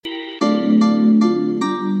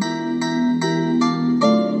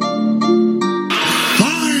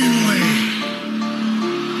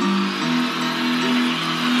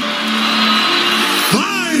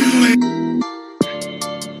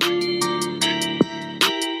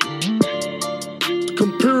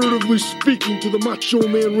Comparatively speaking to the Macho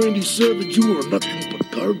Man Randy Savage, you are nothing but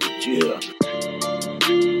garbage, yeah.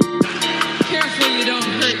 Careful you don't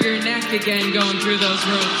hurt your neck again going through those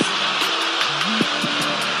ropes.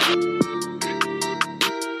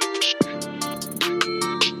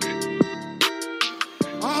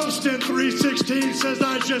 Austin 316 says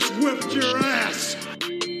I just whipped your ass.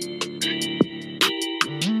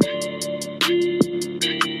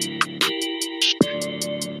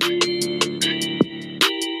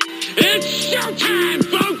 It's showtime,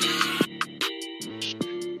 folks!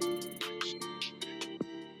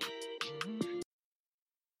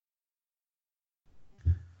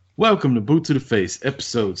 Welcome to Boot to the Face,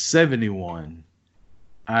 episode 71.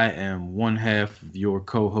 I am one half of your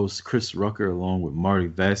co-host, Chris Rucker, along with Marty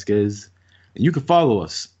Vasquez. And you can follow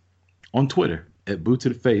us on Twitter at Boot to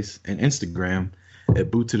the Face and Instagram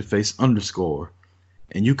at Boot to the Face _.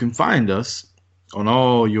 And you can find us on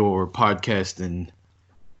all your podcasting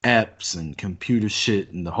apps and computer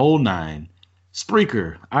shit and the whole nine.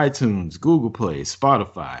 Spreaker, iTunes, Google Play,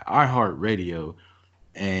 Spotify, iHeartRadio,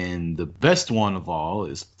 and the best one of all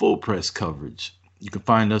is Full Press Coverage. You can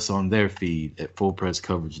find us on their feed at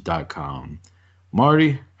fullpresscoverage.com.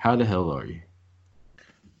 Marty, how the hell are you?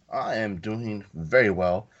 I am doing very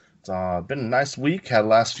well. It's been a nice week. Had the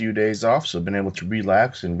last few days off, so I've been able to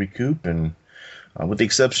relax and recoup. And with the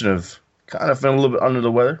exception of kind of feeling a little bit under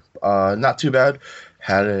the weather, not too bad.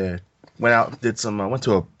 Went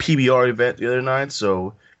to a PBR event the other night.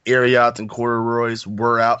 So Ariats and corduroys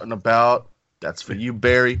were out and about. That's for you,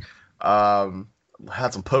 Barry.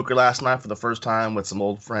 Had some poker last night for the first time with some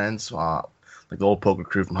old friends. Like the old poker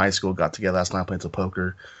crew from high school got together last night playing some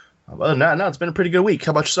poker. Other than that, no, it's been a pretty good week.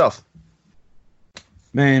 How about yourself?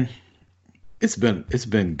 Man, it's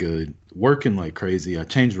been good. Working like crazy. I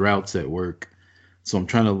changed routes at work, so I'm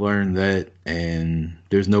trying to learn that, and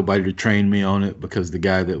there's nobody to train me on it because the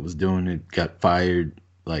guy that was doing it got fired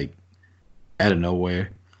like out of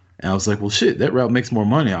nowhere. And I was like, well, shit, that route makes more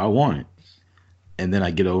money. I want it. And then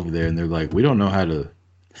I get over there and they're like, we don't know how to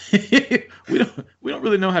we don't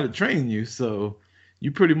really know how to train you, so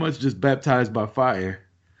you pretty much just baptized by fire.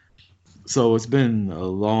 So it's been a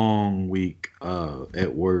long week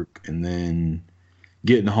at work, and then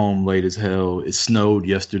getting home late as hell. It snowed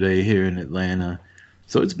yesterday here in Atlanta.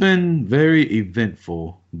 So it's been very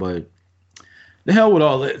eventful, but the hell with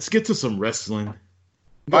all that. Let's get to some wrestling.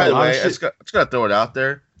 By the way, I just gotta throw it out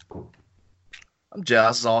there. I'm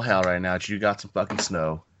jealous as all hell right now that you got some fucking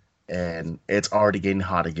snow, and it's already getting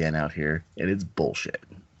hot again out here, and it's bullshit.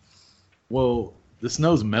 Well, the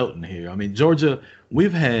snow's melting here. I mean, Georgia,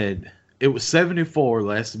 it was 74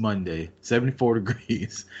 last Monday, 74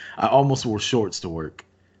 degrees. I almost wore shorts to work.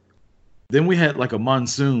 Then we had like a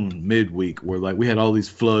monsoon midweek where like we had all these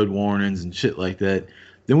flood warnings and shit like that.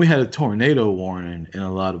 Then we had a tornado warning in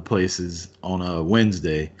a lot of places on a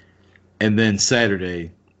Wednesday. And then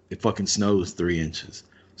Saturday, it fucking snows 3 inches.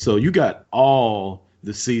 So you got all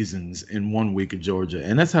the seasons in 1 week of Georgia.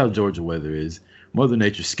 And that's how Georgia weather is. Mother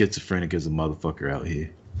Nature's schizophrenic as a motherfucker out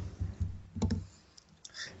here.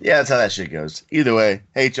 Yeah, that's how that shit goes. Either way,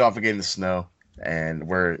 hate y'all for getting the snow. And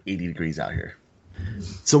we're 80 degrees out here.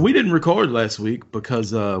 So we didn't record last week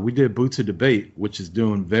because we did Boot to Debate, which is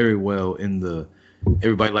doing very well in the...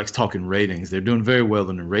 Everybody likes talking ratings. They're doing very well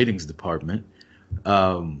in the ratings department.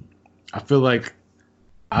 I feel like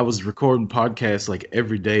I was recording podcasts like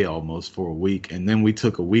every day almost for a week, and then we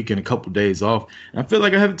took a week and a couple days off. And I feel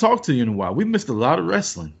like I haven't talked to you in a while. We missed a lot of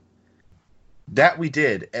wrestling. That we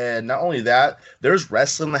did. And not only that, there's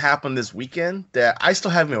wrestling that happened this weekend that I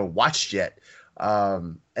still haven't even watched yet.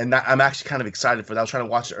 And I'm actually kind of excited for that. I was trying to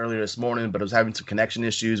watch it earlier this morning, but I was having some connection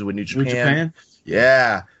issues with New Japan. New Japan?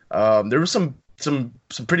 Yeah. There was some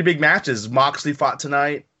pretty big matches. Moxley fought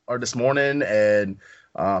tonight or this morning, and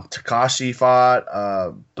Takashi fought.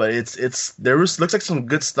 But looks like some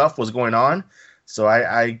good stuff was going on. So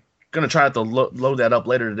I gonna try to load that up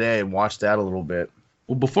later today and watch that a little bit.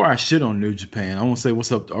 Well, before I shit on New Japan, I want to say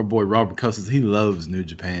what's up to our boy Robert Cusses. He loves New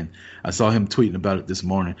Japan. I saw him tweeting about it this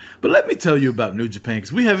morning. But let me tell you about New Japan,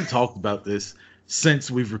 because we haven't talked about this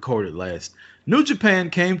since we've recorded last. New Japan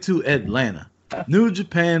came to Atlanta. New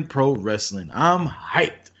Japan Pro Wrestling. I'm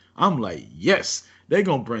hyped. I'm like, yes, they're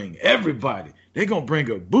going to bring everybody. They're going to bring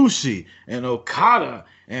Ibushi and Okada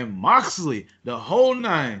and Moxley, the whole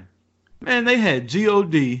nine. Man, they had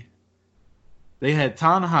G.O.D., they had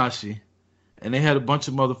Tanahashi, and they had a bunch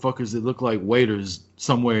of motherfuckers that looked like waiters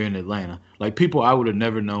somewhere in Atlanta. Like people I would have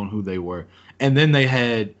never known who they were. And then they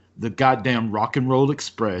had the goddamn Rock and Roll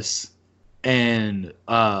Express and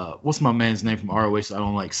what's my man's name from ROH I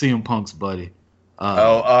don't like? CM Punk's buddy.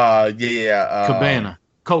 Cabana.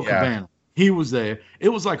 Colt Cabana. He was there. It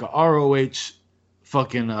was like a ROH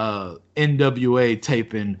fucking NWA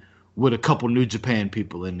taping with a couple New Japan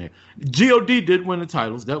people in there. God did win the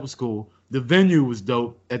titles. That was cool. The venue was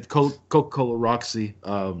dope at Coca-Cola Roxy,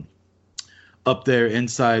 up there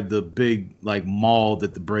inside the big like mall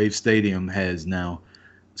that the Brave Stadium has now.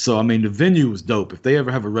 So I mean, the venue was dope. If they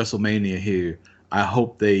ever have a WrestleMania here, I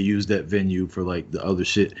hope they use that venue for like the other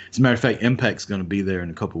shit. As a matter of fact, Impact's gonna be there in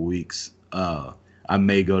a couple weeks. I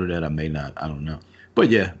may go to that. I may not. I don't know. But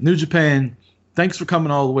yeah, New Japan, thanks for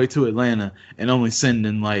coming all the way to Atlanta and only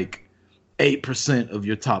sending like 8% of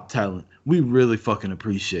your top talent. We really fucking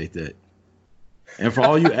appreciate that. And for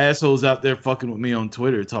all you assholes out there fucking with me on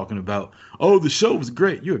Twitter talking about, oh, the show was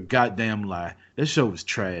great. You're a goddamn lie. That show was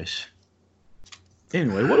trash.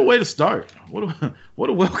 Anyway, what a way to start. What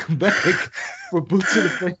a welcome back for Boot to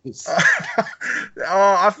the Face.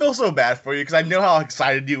 I feel so bad for you because I know how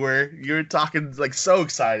excited you were. You were talking like so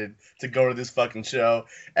excited to go to this fucking show.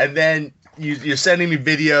 And then you're sending me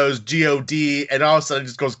videos, GOD, and all of a sudden it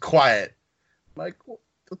just goes quiet. I'm like, what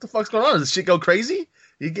the fuck's going on? Does this shit go crazy?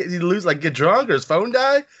 You lose, like, get drunk or his phone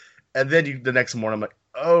die? And then the next morning I'm like,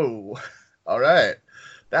 oh, all right.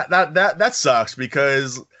 That sucks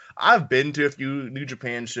because I've been to a few New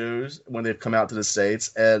Japan shows when they've come out to the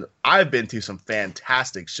States, and I've been to some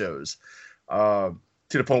fantastic shows to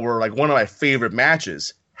the point where, like, one of my favorite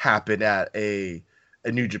matches happened at a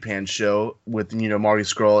New Japan show with, Marty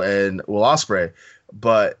Scurll and Will Ospreay.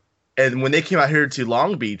 And when they came out here to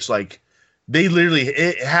Long Beach, like,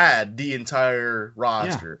 it had the entire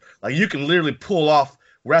roster. Yeah. Like, you can literally pull off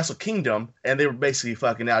Wrestle Kingdom, and they were basically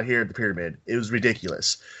fucking out here at the Pyramid. It was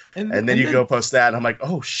ridiculous. And then you go post that, and I'm like,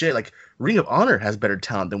 oh shit! Like, Ring of Honor has better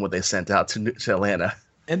talent than what they sent out to Atlanta.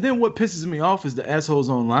 And then what pisses me off is the assholes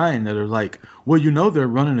online that are like, well, they're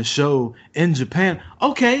running a show in Japan.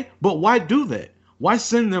 Okay, but why do that? Why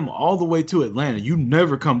send them all the way to Atlanta? You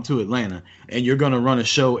never come to Atlanta, and you're going to run a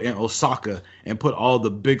show in Osaka and put all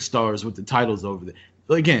the big stars with the titles over there.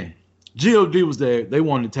 Again, God was there. They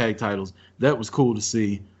won the tag titles. That was cool to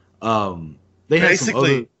see. They had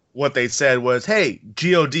basically what they said was, hey,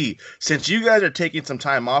 God, since you guys are taking some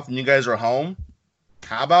time off and you guys are home,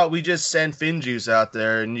 how about we just send FinJuice out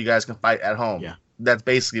there and you guys can fight at home? Yeah. That's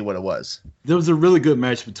basically what it was. There was a really good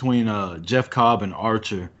match between Jeff Cobb and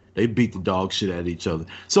Archer. They beat the dog shit out of each other.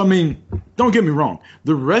 So, I mean, don't get me wrong.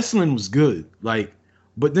 The wrestling was good. Like,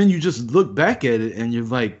 but then you just look back at it and you're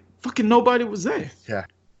like, fucking nobody was there. Yeah.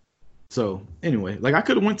 So, anyway, like, I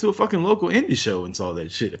could have went to a fucking local indie show and saw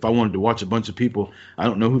that shit if I wanted to watch a bunch of people I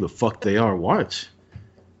don't know who the fuck they are watch.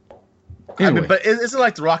 Anyway. I mean, but isn't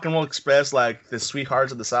like the Rock and Roll Express like the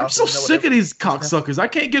Sweethearts of the South? I'm so sick of these cocksuckers. I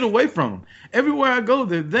can't get away from them. Everywhere I go,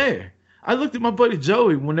 they're there. I looked at my buddy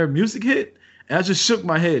Joey when their music hit, and I just shook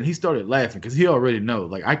my head, and he started laughing because he already know,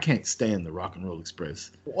 like, I can't stand the Rock and Roll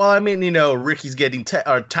Express. Well, I mean, Ricky's getting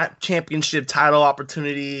championship title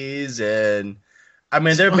opportunities, and I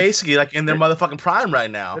mean, they're basically like in their motherfucking prime right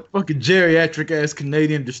now. That fucking geriatric ass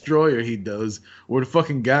Canadian destroyer he does, where the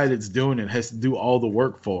fucking guy that's doing it has to do all the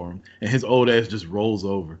work for him, and his old ass just rolls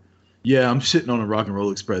over. Yeah, I'm shitting on the Rock and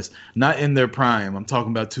Roll Express. Not in their prime. I'm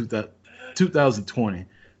talking about 2020.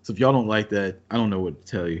 So if y'all don't like that, I don't know what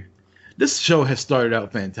to tell you. This show has started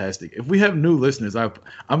out fantastic. If we have new listeners,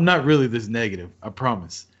 I'm not really this negative. I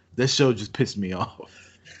promise. This show just pissed me off.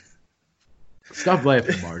 Stop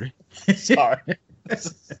laughing, Marty. Sorry.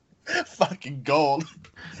 Fucking gold.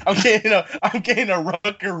 I'm getting a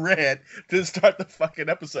Rucker rant to start the fucking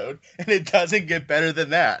episode, and it doesn't get better than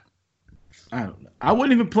that. I don't know. I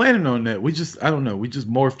wasn't even planning on that. I don't know. We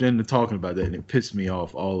just morphed into talking about that, and it pissed me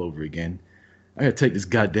off all over again. I gotta take this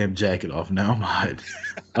goddamn jacket off now. I'm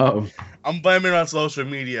hot. I'm blaming it on social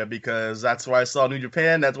media because that's why I saw New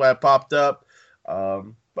Japan. That's why it popped up. But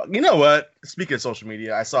you know what? Speaking of social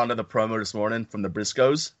media, I saw another promo this morning from the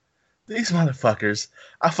Briscoes. These motherfuckers,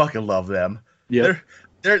 I fucking love them. Yeah,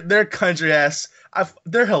 they're country ass.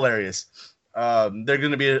 They're hilarious. They're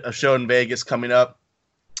gonna be a show in Vegas coming up,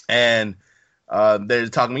 and they're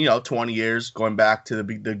talking 20 years going back to the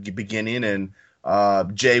beginning, and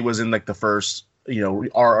Jay was in like the first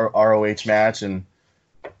ROH match, and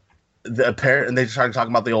and they started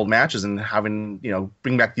talking about the old matches and having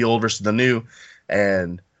bring back the old versus the new,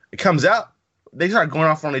 and it comes out they start going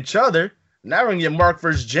off on each other. Now we're gonna get Mark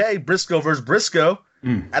versus Jay, Briscoe versus Briscoe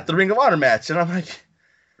at the Ring of Honor match, and I'm like,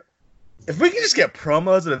 if we can just get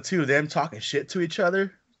promos of the two of them talking shit to each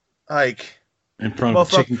other, like in front of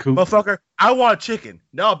the chicken coop, motherfucker, I want a chicken.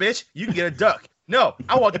 No, bitch, you can get a duck. No,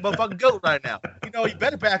 I want the motherfucking goat right now. You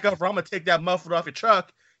better back up, or I'm gonna take that muffler off your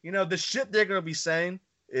truck. The shit they're gonna be saying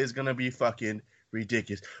is gonna be fucking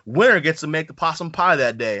ridiculous. Winner gets to make the possum pie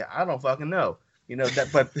that day. I don't fucking know. You know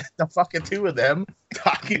that, but the fucking two of them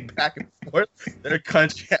talking back and forth, their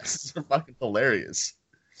country asses are fucking hilarious.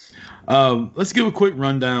 Let's give a quick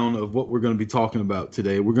rundown of what we're going to be talking about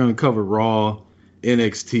today. We're going to cover Raw,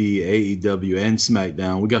 NXT, AEW, and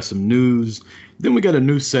SmackDown. We got some news. Then we got a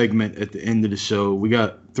new segment at the end of the show. We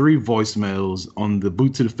got 3 voicemails on the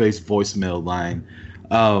Boot to the Face voicemail line.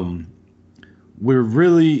 We're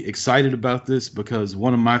really excited about this because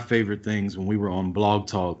one of my favorite things when we were on Blog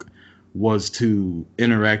Talk was to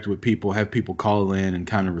interact with people, have people call in and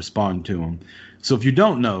kind of respond to them. So if you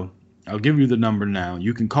don't know, I'll give you the number now.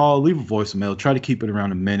 You can call, leave a voicemail, try to keep it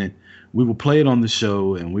around a minute. We will play it on the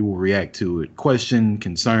show and we will react to it. Question,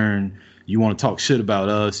 concern, you want to talk shit about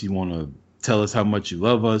us, you want to tell us how much you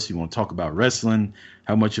love us, you want to talk about wrestling,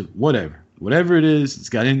 how much, whatever it is, it's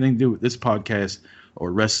got anything to do with this podcast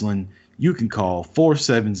or wrestling, you can call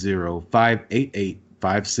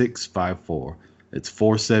 470-588-5654. It's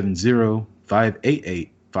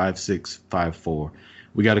 470-588-5654.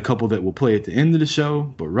 We got a couple that we'll play at the end of the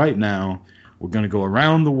show, but right now we're going to go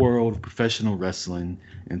around the world of professional wrestling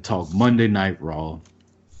and talk Monday Night Raw.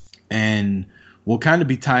 And we'll kind of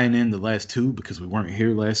be tying in the last 2 because we weren't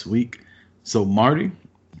here last week. So, Marty,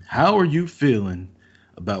 how are you feeling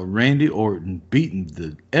about Randy Orton beating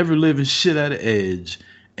the ever-living shit out of Edge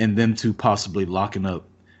and them 2 possibly locking up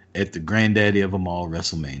at the granddaddy of them all,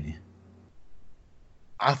 WrestleMania?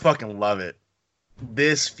 I fucking love it.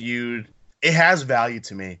 This feud, it has value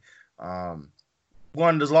to me.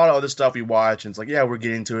 One, there's a lot of other stuff we watch, and it's like, yeah, we're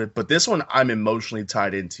getting to it. But this one, I'm emotionally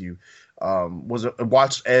tied into.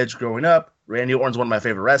 Watched Edge growing up. Randy Orton's one of my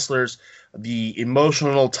favorite wrestlers. The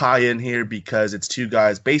emotional tie-in here because it's 2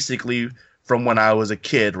 guys basically from when I was a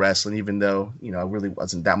kid wrestling, even though, you know, I really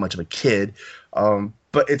wasn't that much of a kid.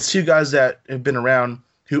 But it's 2 guys that have been around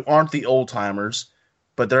who aren't the old-timers,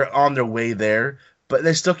 but they're on their way there. But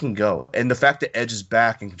they still can go. And the fact that Edge is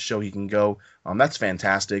back and can show he can go, that's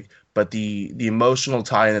fantastic. But the emotional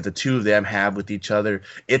tie-in that the 2 of them have with each other,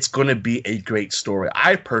 it's going to be a great story.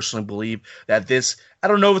 I personally believe that this, I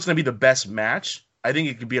don't know if it's going to be the best match. I think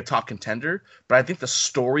it could be a top contender. But I think the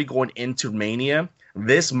story going into Mania,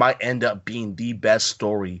 this might end up being the best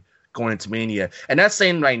story going into Mania. And that's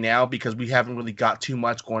saying right now because we haven't really got too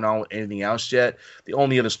much going on with anything else yet. The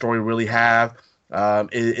only other story we really have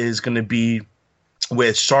is going to be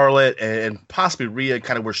with Charlotte and possibly Rhea,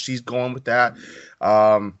 kind of where she's going with that.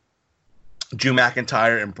 Drew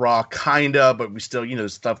McIntyre and Brock, kind of, but we still, you know,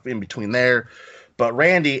 there's stuff in between there. But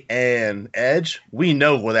Randy and Edge, we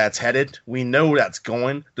know where that's headed. We know where that's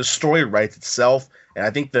going. The story writes itself, and I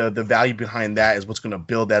think the value behind that is what's going to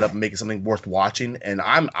build that up and make it something worth watching. And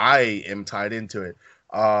I am tied into it.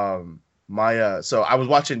 So I was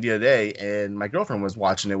watching the other day, and my girlfriend was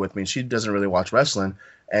watching it with me, and she doesn't really watch wrestling.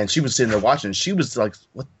 And she was sitting there watching. And she was like,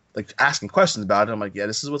 "What?" Like asking questions about it. I'm like, "Yeah,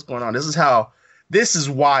 this is what's going on. This is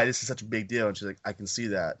why this is such a big deal." And she's like, "I can see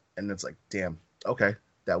that." And it's like, "Damn, okay,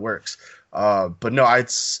 that works." But no,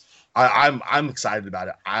 I'm excited about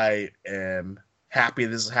it. I am happy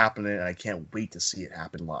this is happening, and I can't wait to see it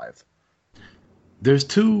happen live. There's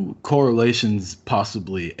 2 correlations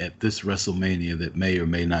possibly at this WrestleMania that may or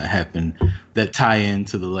may not happen that tie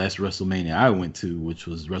into the last WrestleMania I went to, which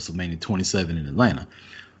was WrestleMania 27 in Atlanta.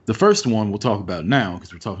 The first one we'll talk about now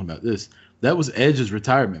because we're talking about this. That was Edge's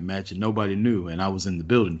retirement match and nobody knew, and I was in the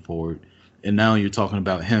building for it. And now you're talking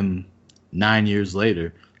about him 9 years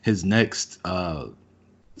later. His next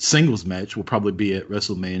singles match will probably be at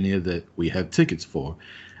WrestleMania that we have tickets for.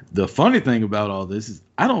 The funny thing about all this is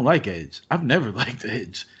I don't like Edge. I've never liked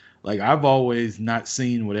Edge. Like, I've always not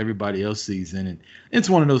seen what everybody else sees in it. It's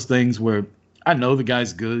one of those things where I know the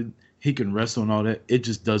guy's good. He can wrestle and all that. It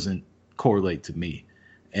just doesn't correlate to me.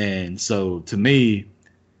 And so, to me,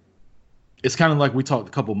 it's kind of like we talked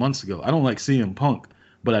a couple months ago. I don't like CM Punk,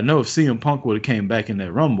 but I know if CM Punk would have came back in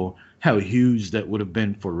that Rumble, how huge that would have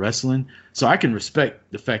been for wrestling. So I can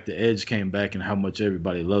respect the fact that Edge came back and how much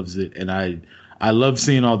everybody loves it. And I love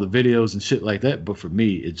seeing all the videos and shit like that. But for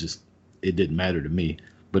me, it didn't matter to me.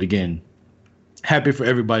 But again, happy for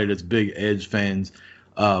everybody that's big Edge fans.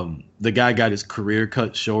 The guy got his career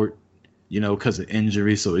cut short, because of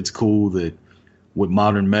injury. So it's cool that with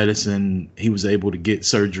modern medicine, he was able to get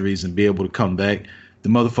surgeries and be able to come back. The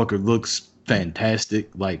motherfucker looks fantastic,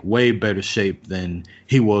 like way better shape than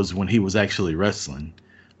he was when he was actually wrestling.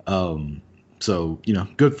 So,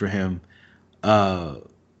 good for him.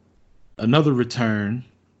 Another return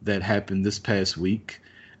that happened this past week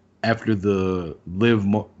after the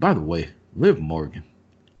by the way, Liv Morgan.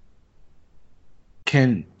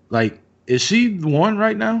 Is she the one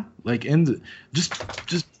right now? Like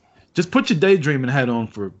just Just put your daydreaming hat on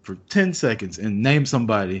for 10 seconds and name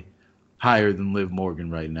somebody higher than Liv Morgan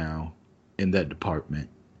right now in that department.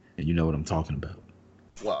 And you know what I'm talking about.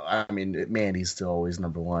 Well, I mean, Mandy's still always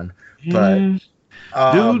number one. But,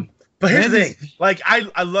 dude, but here's the thing. Like,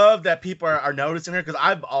 I love that people are noticing her because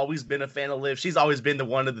I've always been a fan of Liv. She's always been the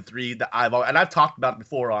one of the three that and I've talked about it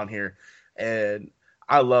before on here. And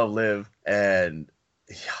I love Liv. And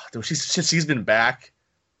yeah, she's been back.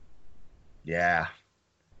 Yeah.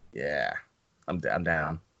 I'm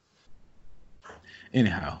down.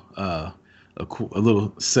 Anyhow, a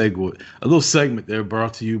little segment there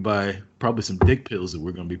brought to you by probably some dick pills that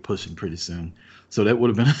we're going to be pushing pretty soon. So that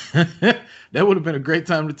would have been a great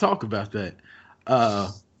time to talk about that.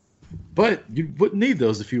 But you wouldn't need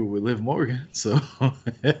those if you were with Liv Morgan. So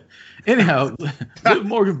anyhow, Liv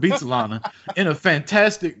Morgan beats Lana in a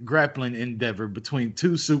fantastic grappling endeavor between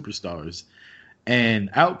two superstars, and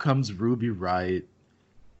out comes Ruby Riott.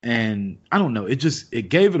 And I don't know, it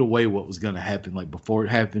gave it away what was going to happen, like before it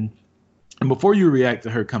happened. And before you react to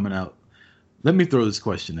her coming out, let me throw this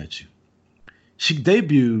question at you.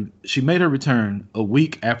 She made her return a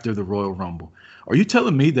week after the Royal Rumble. Are you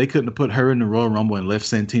telling me they couldn't have put her in the Royal Rumble and left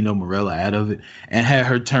Santino Marella out of it and had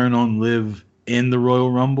her turn on Liv in the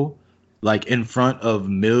Royal Rumble, like in front of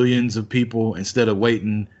millions of people instead of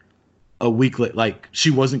waiting a week? Like she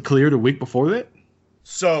wasn't cleared a week before that?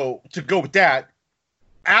 So to go with that,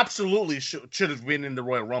 absolutely should have been in the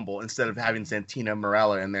Royal Rumble instead of having Santino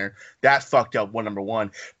Marella in there. That fucked up number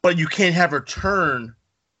one. But you can't have her turn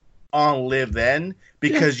on Liv then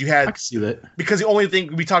because you had. I can see that. Because the only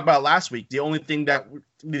thing we talked about last week, the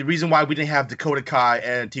reason why we didn't have Dakota Kai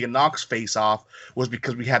and Tegan Nox face off was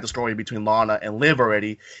because we had the story between Lana and Liv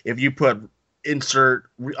already. If you insert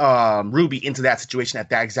Ruby into that situation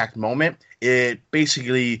at that exact moment, it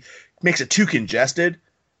basically makes it too congested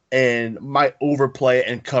and might overplay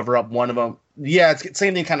and cover up one of them. Yeah, it's the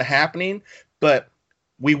same thing kind of happening, but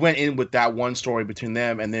we went in with that one story between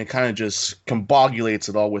them and then kind of just combobulates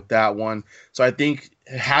it all with that one. So I think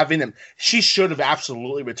having them, she should have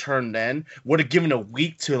absolutely returned then, would have given a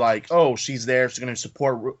week to like, oh, she's there, she's going to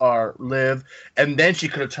support Liv, and then she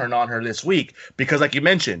could have turned on her this week. Because like you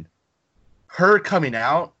mentioned, her coming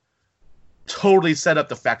out totally set up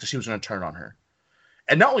the fact that she was going to turn on her.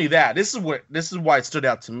 And not only that, this is why it stood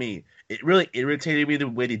out to me. It really irritated me the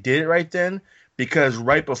way they did it right then, because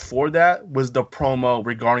right before that was the promo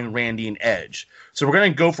regarding Randy and Edge. So we're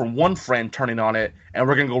going to go from one friend turning on it, and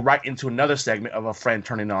we're going to go right into another segment of a friend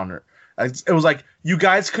turning on her. It was like, you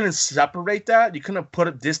guys couldn't separate that. You couldn't put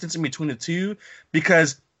a distance in between the two,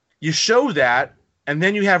 because you show that, and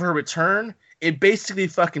then you have her return. It basically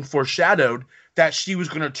fucking foreshadowed that she was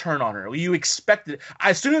going to turn on her. You expected it.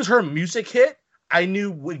 As soon as her music hit, I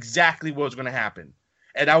knew exactly what was going to happen.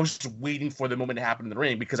 And I was just waiting for the moment to happen in the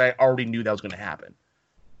ring because I already knew that was going to happen.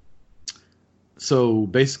 So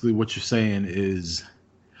basically what you're saying is,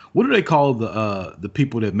 what do they call the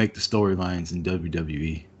people that make the storylines in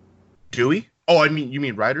WWE? Dewey? Oh, you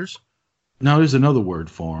mean writers? No, there's another word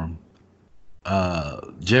for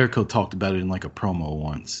them. Jericho talked about it in like a promo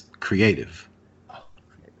once. Creative. Oh,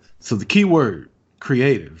 creative. So the key word,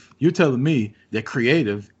 creative. You're telling me that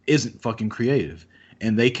creative isn't fucking creative,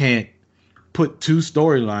 and they can't put two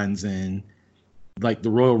storylines in like the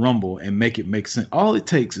Royal Rumble and make it make sense. All it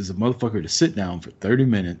takes is a motherfucker to sit down for 30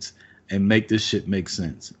 minutes and make this shit make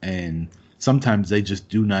sense. And sometimes they just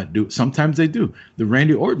do not do it. Sometimes they do. The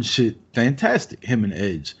Randy Orton shit, fantastic. Him and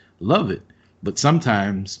Edge, love it. But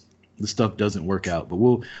sometimes the stuff doesn't work out. But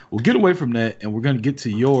we'll get away from that, and we're gonna get to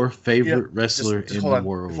your favorite wrestler in the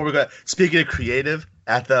world. Before we go, speaking of creative,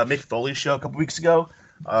 at the Mick Foley show a couple weeks ago,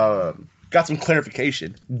 got some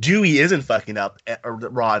clarification. Dewey isn't fucking up at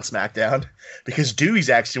Raw and SmackDown because Dewey's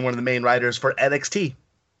actually one of the main writers for NXT.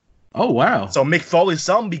 Oh, wow. So Mick Foley's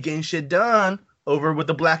son be getting shit done over with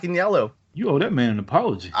the black and yellow. You owe that man an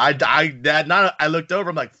apology. I looked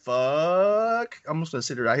over. I'm like, fuck. I'm just going to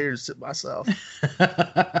sit right here and sit myself.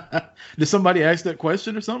 Did somebody ask that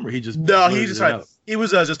question or something? Or he just he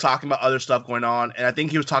was just talking about other stuff going on. And I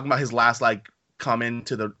think he was talking about his last, like, come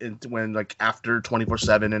into when like after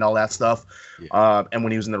 24/7 and all that stuff, and when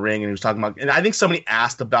he was in the ring and he was talking about, and I think somebody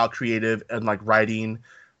asked about creative and like writing.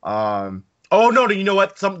 Oh no, you know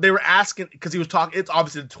what? They were asking because he was talking. It's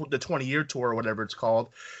obviously the 20-year tour or whatever it's called.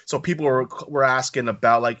 So people were asking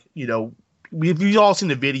about like, you know, we've all seen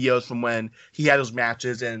the videos from when he had those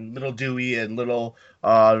matches and little Dewey and little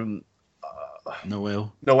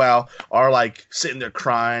Noel are like sitting there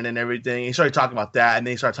crying and everything. He started talking about that, and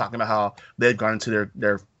then he started talking about how they've gone into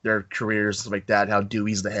their careers and stuff like that. How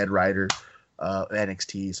Dewey's the head writer of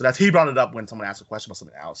NXT. So he brought it up when someone asked a question about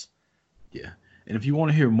something else. Yeah, And if you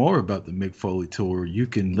want to hear more about the Mick Foley tour, you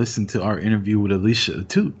can listen to our interview with Alicia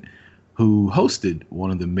Atout, who hosted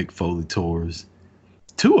one of the Mick Foley tours.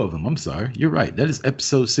 2 of them, I'm sorry. You're right. That is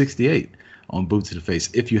episode 68 on Boot to the Face.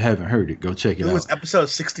 If you haven't heard it, go check it out. It was episode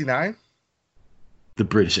 69? The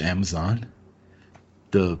British Amazon.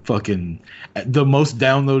 The most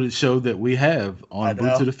downloaded show that we have on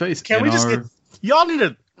Boot to the Face. Can we just y'all need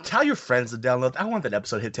to tell your friends to download. I want that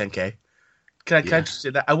episode hit 10K. Can I just say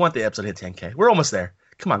that? I want the episode hit 10K. We're almost there.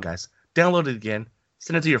 Come on, guys. Download it again.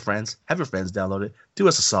 Send it to your friends. Have your friends download it. Do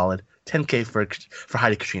us a solid. 10K for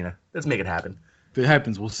Heidi Katrina. Let's make it happen. If it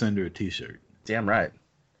happens, we'll send her a t-shirt. Damn right.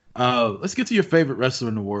 Let's get to your favorite wrestler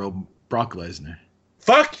in the world, Brock Lesnar.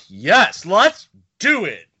 Fuck yes. Let's do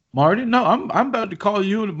it. Marty, no, I'm about to call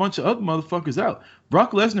you and a bunch of other motherfuckers out.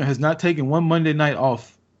 Brock Lesnar has not taken one Monday night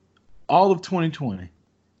off all of 2020.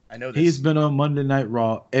 I know this. He's been on Monday Night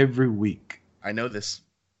Raw every week. I know this.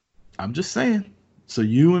 I'm just saying. So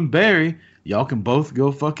you and Barry, y'all can both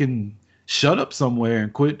go fucking shut up somewhere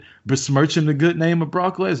and quit besmirching the good name of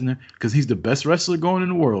Brock Lesnar, because he's the best wrestler going in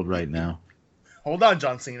the world right now. Hold on,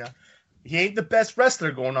 John Cena. He ain't the best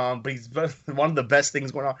wrestler going on, but he's one of the best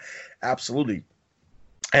things going on. Absolutely.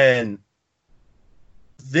 And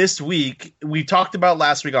this week, we talked about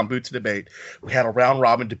last week on Boot to Debate, we had a round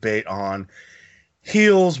robin debate on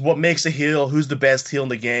heels, what makes a heel, who's the best heel in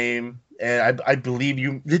the game. And I believe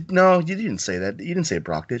you did. No, you didn't say that. You didn't say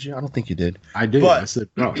Brock, did you? I don't think you did. I did. But I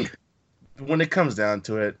said Brock. When it comes down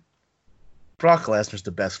to it, Brock Lesnar's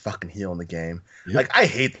the best fucking heel in the game. Yep. Like, I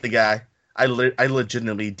hate the guy. I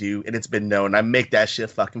legitimately do, and it's been known. I make that shit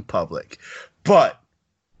fucking public. But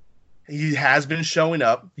he has been showing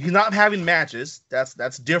up. He's not having matches.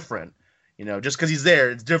 That's different. You know, just because he's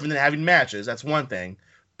there, it's different than having matches. That's one thing.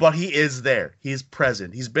 But he is there. He's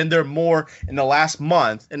present. He's been there more in the last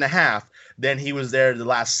month and a half than he was there the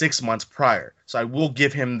last 6 months prior. So I will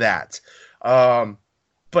give him that.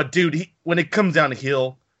 But dude, when it comes down to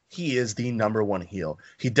heel, he is the number one heel.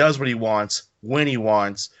 He does what he wants, when he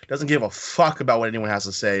wants. Doesn't give a fuck about what anyone has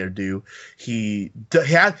to say or do. He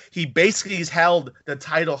basically has held the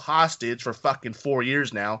title hostage for fucking 4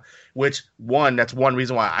 years now. Which, one, that's one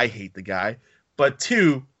reason why I hate the guy. But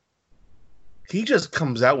two, he just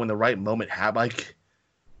comes out when the right moment happens. Like,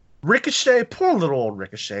 Ricochet, poor little old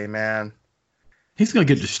Ricochet, man. He's going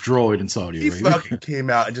to get destroyed in Saudi Arabia. He fucking came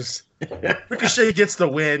out and just... Ricochet gets the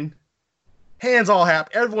win. Hands all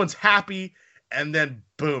happy. Everyone's happy. And then,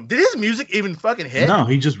 boom. Did his music even fucking hit? No,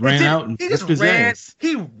 he just ran out and whipped his ass.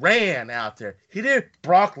 He ran out there. He did.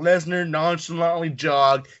 Brock Lesnar nonchalantly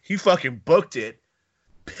jogged. He fucking booked it.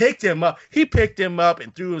 Picked him up. He picked him up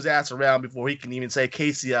and threw his ass around before he can even say,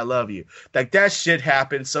 Casey, I love you. Like, that shit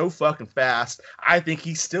happened so fucking fast. I think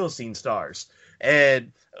he's still seen stars.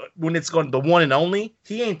 And when it's going to the one and only,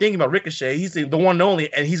 he ain't thinking about Ricochet. He's the one and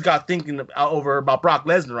only, and he's got thinking over about Brock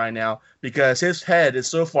Lesnar right now because his head is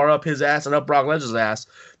so far up his ass and up Brock Lesnar's ass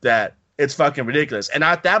that it's fucking ridiculous. And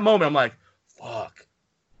at that moment, I'm like, fuck.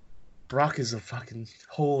 Brock is a fucking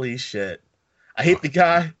holy shit. I hate the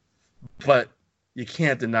guy, but you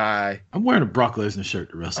can't deny. I'm wearing a Brock Lesnar shirt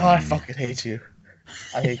to WrestleMania. Oh, I fucking hate you.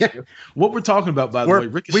 I hate you. What we're talking about, by the way,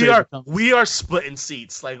 Ricochet. We are splitting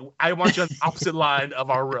seats. Like, I want you on the opposite line of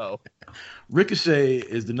our row. Ricochet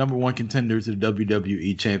is the number one contender to the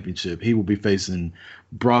WWE Championship. He will be facing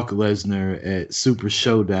Brock Lesnar at Super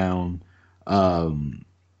Showdown. I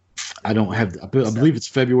believe it's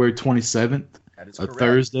February 27th, a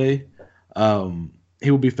Thursday.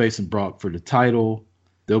 He will be facing Brock for the title.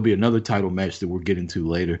 There'll be another title match that we'll get into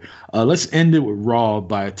later. Let's end it with Raw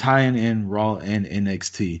by tying in Raw and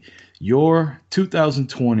NXT. Your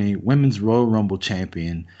 2020 Women's Royal Rumble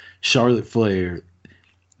champion, Charlotte Flair,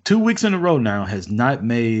 2 weeks in a row now, has not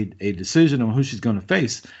made a decision on who she's going to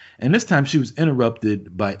face. And this time she was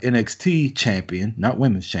interrupted by NXT champion, not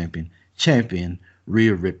women's champion,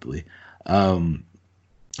 Rhea Ripley.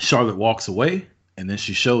 Charlotte walks away, and then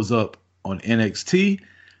she shows up on NXT,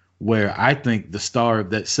 where I think the star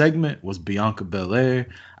of that segment was Bianca Belair.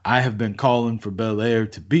 I have been calling for Belair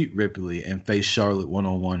to beat Ripley and face Charlotte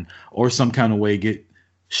one-on-one, or some kind of way get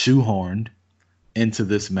shoehorned into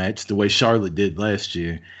this match the way Charlotte did last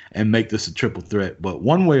year and make this a triple threat. But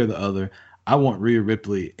one way or the other, I want Rhea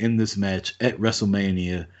Ripley in this match at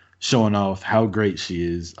WrestleMania, showing off how great she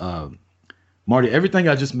is. Marty, everything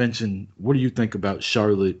I just mentioned, what do you think about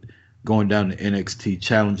Charlotte going down to NXT,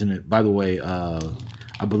 challenging it? By the way,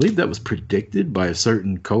 I believe that was predicted by a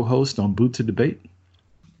certain co-host on Boot to Debate.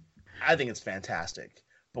 I think it's fantastic.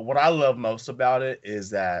 But what I love most about it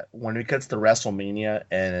is that when it gets to WrestleMania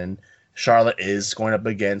and Charlotte is going up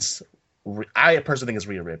against I personally think it's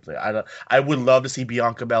Rhea Ripley. I would love to see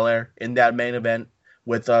Bianca Belair in that main event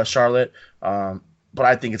with Charlotte. But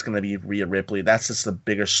I think it's going to be Rhea Ripley. That's just the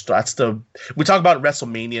bigger. We talk about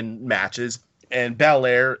WrestleMania matches, and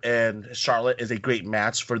Belair and Charlotte is a great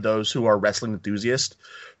match for those who are wrestling enthusiasts.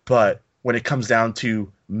 But when it comes down to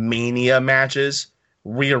Mania matches,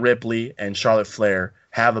 Rhea Ripley and Charlotte Flair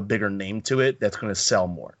have a bigger name to it that's going to sell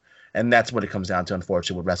more, and that's what it comes down to,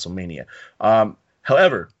 unfortunately, with WrestleMania.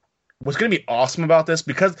 However, what's going to be awesome about this,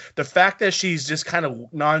 because the fact that she's just kind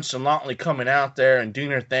of nonchalantly coming out there and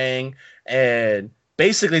doing her thing and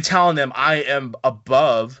basically telling them I am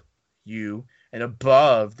above you and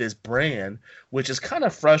above this brand, which is kind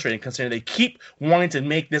of frustrating considering they keep wanting to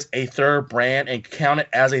make this a third brand and count it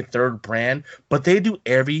as a third brand, but they do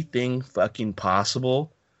everything fucking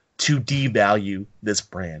possible to devalue this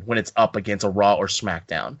brand when it's up against a Raw or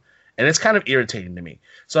SmackDown. And it's kind of irritating to me.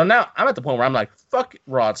 So now I'm at the point where I'm like, fuck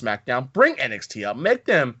Raw and SmackDown, bring NXT up, make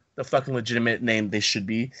them the fucking legitimate name they should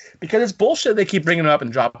be, because it's bullshit they keep bringing them up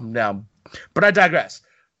and dropping them down. But I digress.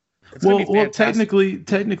 Well, technically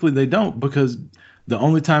they don't, because the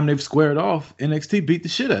only time they've squared off, NXT beat the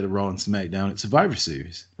shit out of Raw and SmackDown at Survivor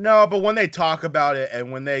Series. No, but when they talk about it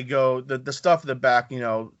and when they go, the stuff in the back,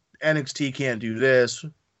 NXT can't do this,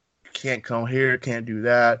 can't come here, can't do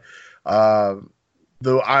that.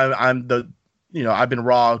 Though I'm I've been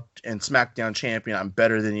Raw and SmackDown champion, I'm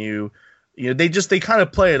better than you. They kind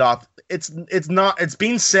of play it off. It's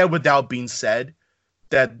being said without being said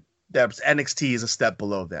that NXT is a step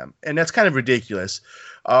below them, and that's kind of ridiculous.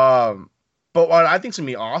 But what I think is going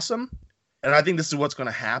to be awesome, and I think this is what's going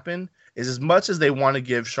to happen, is as much as they want to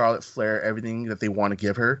give Charlotte Flair everything that they want to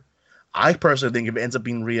give her, I personally think if it ends up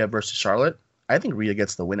being Rhea versus Charlotte, I think Rhea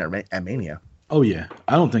gets the winner at Mania. Oh, yeah.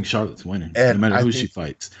 I don't think Charlotte's winning, no matter who she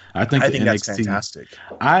fights. I think NXT, that's fantastic.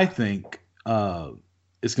 I think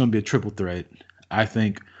it's going to be a triple threat. I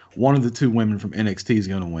think one of the two women from NXT is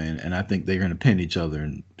going to win, and I think they're going to pin each other.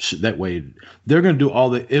 And that way, they're going to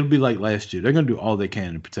do it'll be like last year. They're going to do all they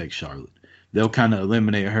can to protect Charlotte. They'll kind of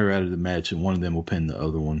eliminate her out of the match, and one of them will pin the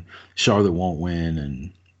other one. Charlotte won't win.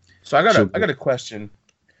 And so I got a question.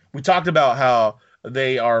 We talked about how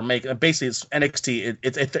they are making basically it's NXT.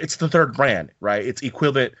 It's the third brand, right? It's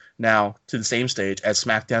equivalent now to the same stage as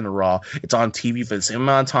SmackDown and Raw. It's on TV for the same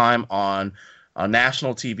amount of time on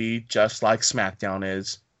national TV, just like SmackDown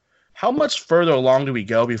is. How much further along do we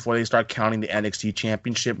go before they start counting the NXT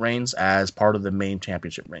championship reigns as part of the main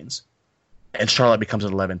championship reigns? And Charlotte becomes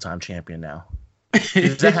an 11-time champion now.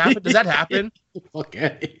 Does that happen? Does that happen?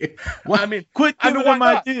 Okay. Well, I mean, quit giving them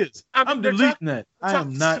ideas. I'm deleting that. I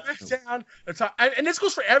am not. And this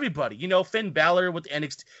goes for everybody. Finn Balor with the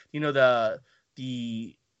NXT.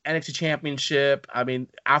 The NXT championship. I mean,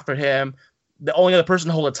 after him, the only other person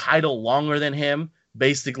to hold a title longer than him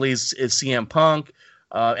basically is CM Punk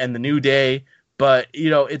and the New Day. But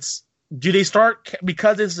do they start,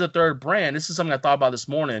 because this is a third brand? This is something I thought about this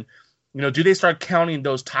morning. Do they start counting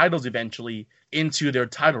those titles eventually into their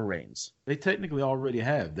title reigns? They technically already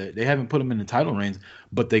have. They haven't put them in the title reigns,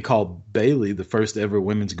 but they call Bayley the first ever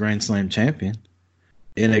women's Grand Slam champion.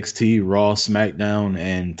 NXT, Raw, SmackDown,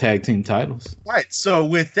 and tag team titles. Right. So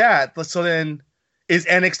with that, then is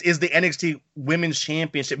the NXT Women's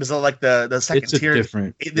Championship, is it like the second tier?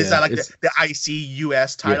 Different. Is that like the IC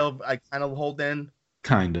US title? Yeah. I kind of hold in.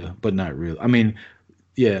 Kinda, but not really. I mean.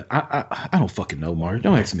 Yeah, I don't fucking know, Mark.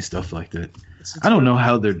 Don't ask me stuff like that. I don't know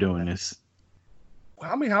how they're doing this.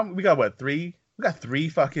 How we got what, 3? We got 3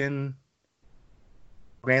 fucking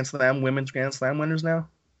women's Grand Slam winners now.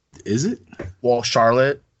 Is it? Well,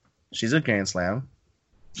 Charlotte, she's a Grand Slam.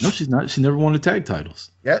 No, she's not. She never won the tag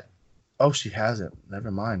titles. Yet? Oh, she hasn't.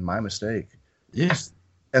 Never mind. My mistake. Yeah.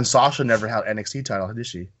 And Sasha never held NXT title, did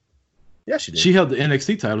she? Yeah, she did. She held the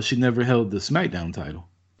NXT title. She never held the SmackDown title.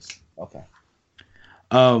 Okay.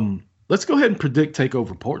 Let's go ahead and predict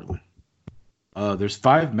TakeOver Portland. There's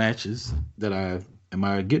 5 matches that am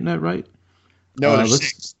I getting that right? No, there's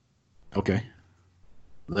 6. Okay.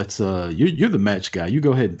 Let's you're the match guy. You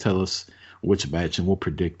go ahead and tell us which match and we'll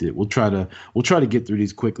predict it. We'll try to get through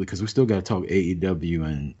these quickly because we still got to talk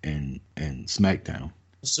AEW and SmackDown.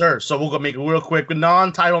 Sir, so we'll go make it real quick. A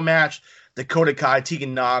non-title match, Dakota Kai,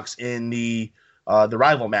 Tegan Nox in the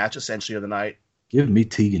rival match essentially of the night. Give me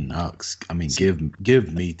Tegan Nox. I mean,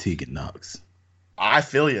 give me Tegan Nox. I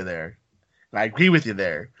feel you there, and I agree with you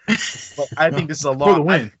there. But I think this is a long for the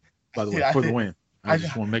win. By the way, for the win. I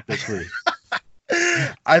just want to make that clear.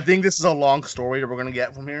 I think this is a long story that we're going to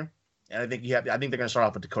get from here, and I think they're going to start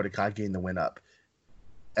off with Dakota Kai getting the win up,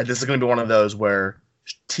 and this is going to be one of those where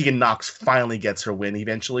Tegan Nox finally gets her win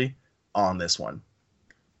eventually on this one.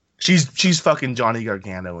 She's fucking Johnny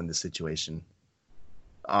Gargano in this situation.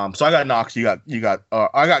 So I got Nox. I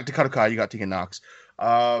got Dakota Kai. You got Tegan Nox.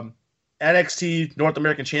 NXT North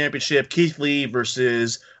American Championship. Keith Lee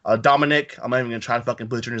versus Dominic. I'm not even gonna try to fucking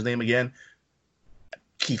butcher his name again.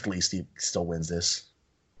 Keith Lee still wins this.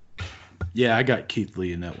 Yeah, I got Keith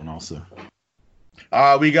Lee in that one also.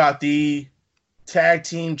 We got the Tag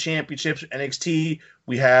Team Championships NXT.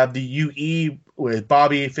 We have the UE with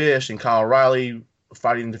Bobby Fish and Kyle O'Reilly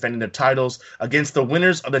fighting and defending their titles against the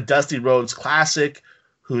winners of the Dusty Rhodes Classic,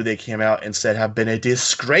 who they came out and said have been a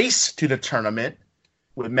disgrace to the tournament,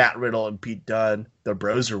 with Matt Riddle and Pete Dunne, the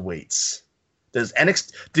Broserweights. Does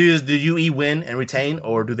the UE win and retain,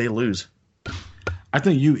 or do they lose? I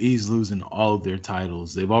think UE's losing all of their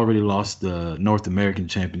titles. They've already lost the North American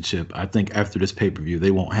Championship. I think after this pay-per-view,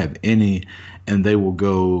 they won't have any, and they will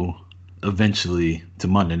go eventually to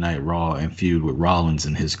Monday Night Raw and feud with Rollins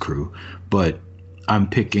and his crew. But I'm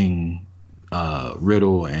picking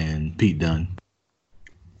Riddle and Pete Dunne.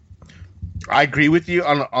 I agree with you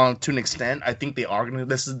on to an extent. I think they're going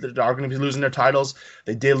to be losing their titles.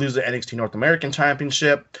 They did lose the NXT North American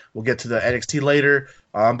Championship. We'll get to the NXT later.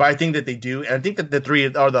 But I think that they do. And I think that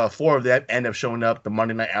the four of them end up showing up the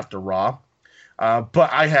Monday night after Raw. But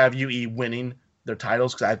I have UE winning their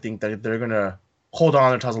titles because I think that they're going to hold on to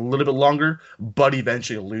their titles a little bit longer, but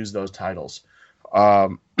eventually lose those titles.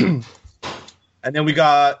 And then we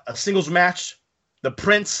got a singles match. The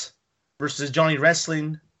Prince versus Johnny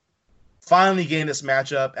Wrestling. Finally getting this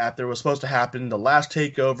matchup after it was supposed to happen the last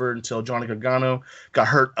takeover until Johnny Gargano got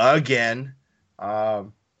hurt again.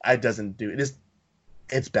 It doesn't do it.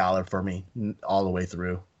 It's Balor for me all the way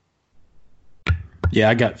through. Yeah,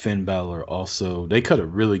 I got Finn Balor also. They cut a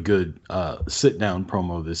really good sit-down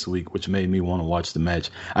promo this week, which made me want to watch the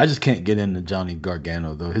match. I just can't get into Johnny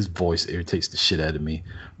Gargano, though. His voice irritates the shit out of me.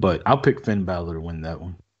 But I'll pick Finn Balor to win that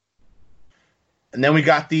one. And then we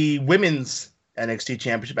got the women's NXT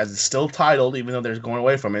Championship, as it's still titled, even though they're going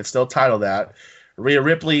away from it. It's still titled that. Rhea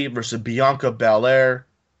Ripley versus Bianca Belair.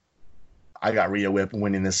 I got Rhea Whip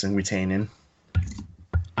winning this and retaining.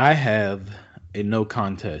 I have a no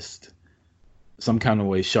contest. Some kind of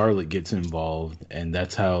way Charlotte gets involved, and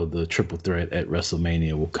that's how the triple threat at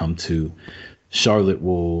WrestleMania will come to. Charlotte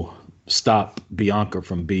will stop Bianca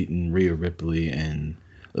from beating Rhea Ripley, and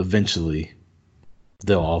eventually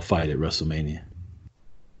they'll all fight at WrestleMania.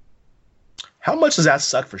 How much does that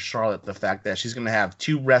suck for Charlotte, the fact that she's going to have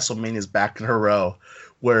 2 WrestleManias back in a row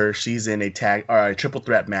where she's in a tag or a triple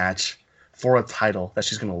threat match for a title that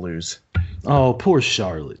she's going to lose? Oh, poor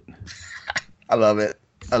Charlotte. I love it.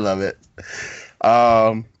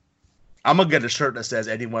 I'm going to get a shirt that says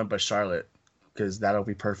anyone but Charlotte, because that'll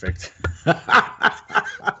be perfect. Can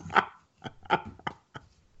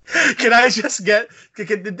I just get...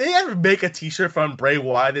 Did they ever make a t-shirt from Bray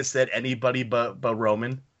Wyatt that said anybody but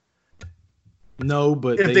Roman? No,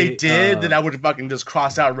 but if they did, then I would fucking just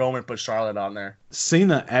cross out Roman and put Charlotte on there.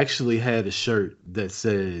 Cena actually had a shirt that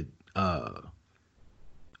said, oh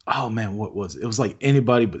man, what was it? It was like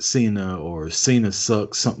anybody but Cena, or Cena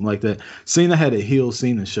sucks, something like that. Cena had a heel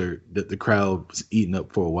Cena shirt that the crowd was eating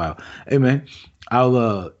up for a while. Hey man,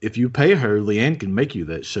 I'll if you pay her, Leanne can make you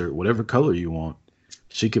that shirt, whatever color you want.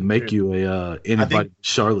 She can make you a anybody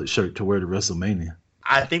Charlotte shirt to wear to WrestleMania.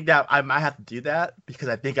 I think that I might have to do that, because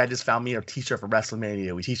I think I just found me a t-shirt for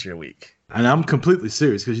WrestleMania T-shirt week. And I'm completely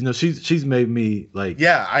serious, because she's made me like,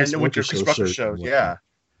 yeah, I know what your construction shows. Yeah,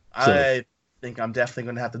 so, I think I'm definitely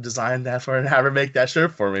going to have to design that for her and have her make that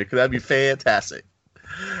shirt for me, because that'd be fantastic.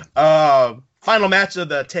 Final match of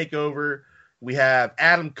the takeover, we have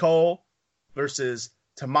Adam Cole versus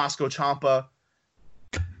Tommaso Ciampa.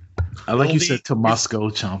 I like you said Tommaso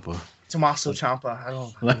Ciampa. Tommaso Ciampa. I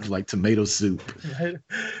don't like tomato soup.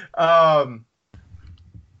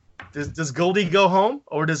 Does Goldie go home,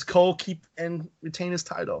 or does Cole keep and retain his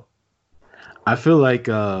title? I feel like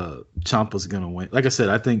Ciampa's gonna win. Like I said,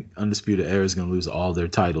 I think Undisputed Era is gonna lose all their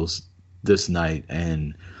titles this night,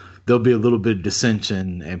 and there'll be a little bit of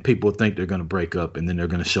dissension, and people think they're gonna break up, and then they're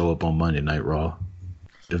gonna show up on Monday Night Raw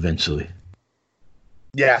eventually.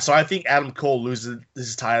 Yeah, so I think Adam Cole loses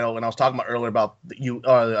his title, and I was talking about earlier about the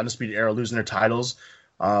Undisputed Era losing their titles.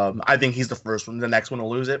 I think he's the first one, the next one to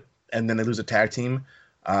lose it, and then they lose a tag team.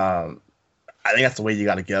 I think that's the way you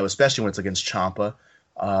got to go, especially when it's against Ciampa.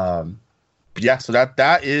 But yeah, so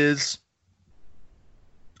that is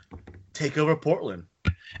TakeOver Portland.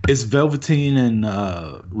 Is Velveteen and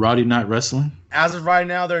Roddy not wrestling? As of right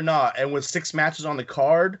now, they're not, and with 6 matches on the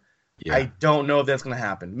card. Yeah. I don't know if that's going to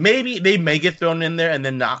happen. Maybe they may get thrown in there, and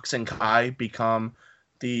then Knox and Kai become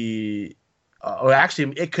the or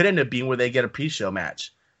actually, it could end up being where they get a pre-show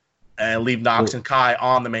match. and leave Knox and Kai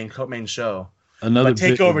on the main show. Another but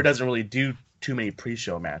TakeOver doesn't really do too many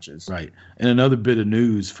pre-show matches. Right. And another bit of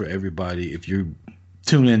news for everybody: if you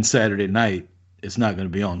tune in Saturday night, it's not going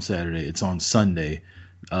to be on Saturday. It's on Sunday,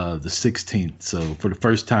 the 16th. So for the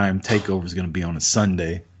first time, TakeOver is going to be on a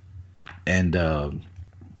Sunday. And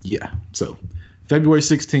so February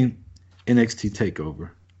 16th, NXT TakeOver.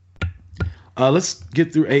 Let's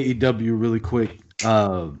get through AEW really quick.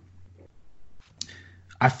 I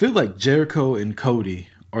feel like Jericho and Cody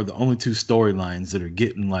are the only two storylines that are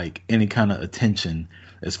getting like any kind of attention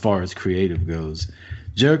as far as creative goes.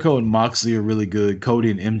 Jericho and Moxley are really good.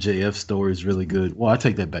 Cody and MJF story is really good. Well, I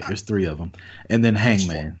take that back. There's 3 of them. And then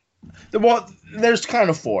Hangman. Well, there's kind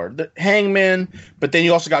of 4. The Hangman, but then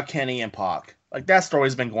you also got Kenny and Pac. Like, that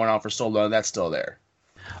story's been going on for so long. That's still there.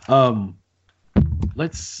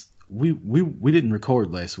 We didn't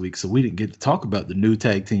record last week, so we didn't get to talk about the new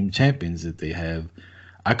tag team champions that they have.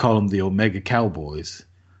 I call them the Omega Cowboys.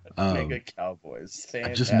 Omega Cowboys.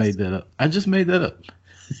 Fantastic. I just made that up.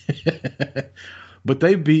 But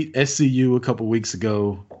they beat SCU a couple weeks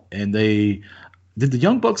ago, and did the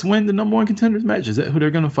Young Bucks win the number 1 contenders match? Is that who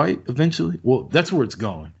they're going to fight eventually? Well, that's where it's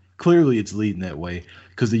going. Clearly, it's leading that way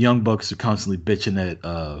because the Young Bucks are constantly bitching at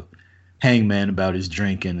Hangman about his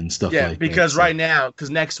drinking and stuff like that. Yeah, because right now,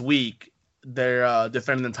 because next week, they're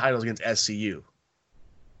defending the titles against SCU.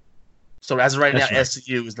 So as of right now,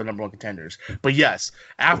 SCU is the number 1 contenders. But yes,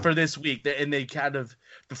 after this week, they kind of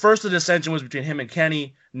the first of the dissension was between him and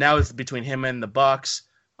Kenny. Now it's between him and the Bucks.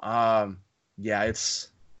 It's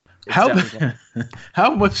how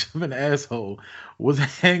much of an asshole was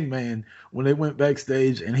Hangman when they went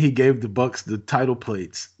backstage and he gave the Bucks the title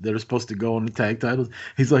plates that are supposed to go on the tag titles?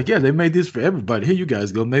 He's like, yeah, they made this for everybody. Here you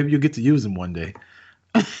guys go. Maybe you'll get to use them one day.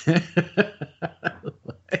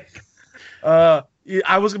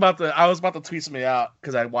 I was about to tweet something out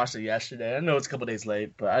because I watched it yesterday. I know it's a couple days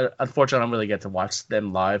late, but unfortunately I don't really get to watch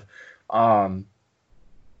them live. I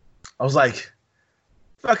was like,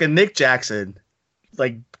 fucking Nick Jackson,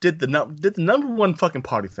 like did the number 1 fucking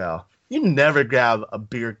party foul. You never grab a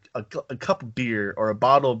beer, a cup of beer, or a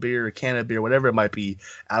bottle of beer, a can of beer, whatever it might be,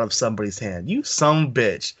 out of somebody's hand. You some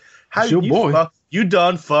bitch. How it's your boy? You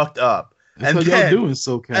done fucked up. That's what y'all doing,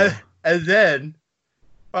 SoCal. And then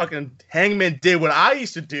fucking Hangman did what I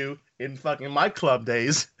used to do in fucking my club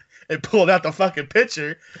days and pulled out the fucking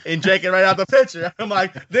pitcher and drank it right out the pitcher. I'm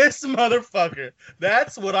like, this motherfucker.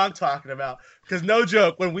 That's what I'm talking about. Because no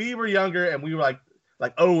joke, when we were younger and we were like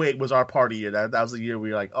 08 was our party year. That was the year we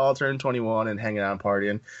were like all turned 21 and hanging out and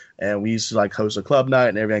partying. And we used to like host a club night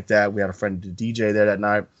and everything like that. We had a friend to DJ there that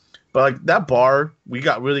night. But like that bar, we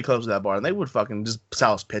got really close to that bar and they would fucking just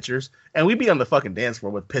sell us pitchers. And we'd be on the fucking dance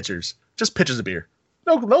floor with pitchers. Just pitchers of beer.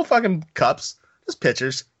 No fucking cups. Just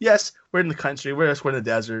pitchers. Yes, we're in the country. We're in the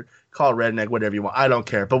desert. Call it redneck, whatever you want. I don't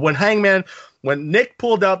care. But when Nick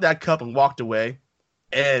pulled out that cup and walked away,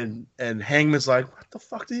 and Hangman's like, what the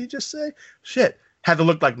fuck did he just say? Shit. Had to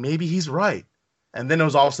look like maybe he's right. And then it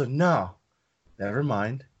was all of a sudden, no, never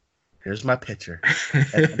mind. Here's my pitcher.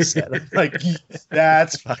 And I'm like,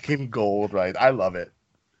 that's fucking gold, right? I love it.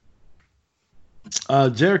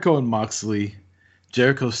 Jericho and Moxley.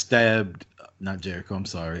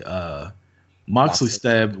 Moxley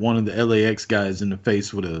stabbed one of the LAX guys in the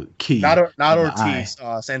face with a key. Not Ortiz,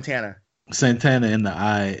 Santana. Santana in the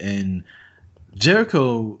eye. And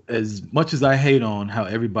Jericho, as much as I hate on how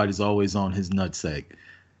everybody's always on his nutsack,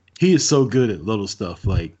 he is so good at little stuff.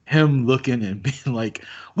 Like him looking and being like,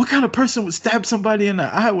 what kind of person would stab somebody in the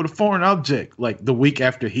eye with a foreign object? Like the week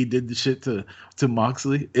after he did the shit to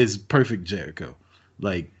Moxley is perfect Jericho.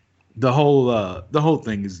 Like the whole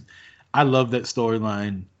thing is, I love that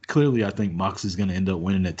storyline. Clearly, I think Moxley's going to end up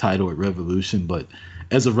winning that title at Revolution, but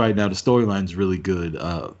as of right now, the storyline's really good.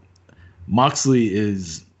 Moxley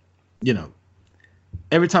is,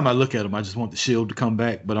 every time I look at him, I just want the Shield to come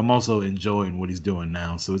back, but I'm also enjoying what he's doing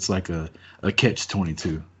now. So it's like a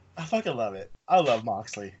catch-22. I fucking love it. I love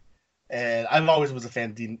Moxley, and I've always was a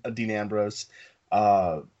fan of Dean Ambrose.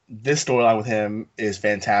 This storyline with him is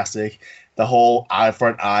fantastic. The whole eye for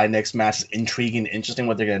an eye next match is intriguing, interesting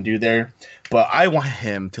what they're going to do there. But I want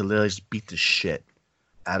him to literally just beat the shit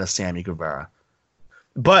out of Sammy Guevara.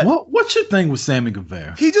 But what's your thing with Sammy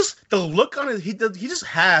Guevara? He just the look on his he just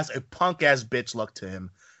has a punk ass bitch look to him.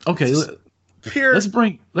 Okay, let's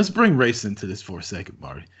bring race into this for a second,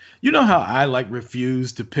 Marty. You know how I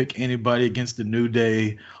refuse to pick anybody against the New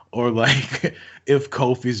Day, or like if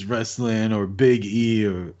Kofi's wrestling or Big E,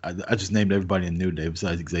 or I just named everybody in New Day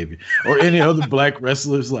besides Xavier, or any other black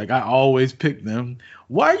wrestlers. Like I always pick them.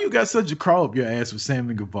 Why you got such a crawl up your ass with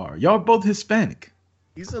Sammy Guevara? Y'all both Hispanic.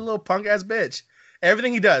 He's a little punk ass bitch.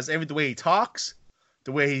 everything he does, the way he talks,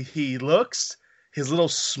 the way he looks, his little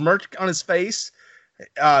smirk on his face,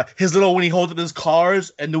 his little when he holds up his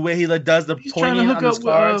cards, and the way he does the He's pointing trying to hook on his up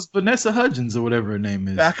cards. with Vanessa Hudgens or whatever her name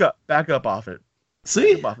is. Back up off it.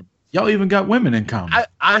 See, y'all even got women in common.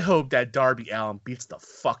 I hope that Darby Allin beats the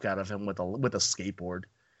fuck out of him with a skateboard.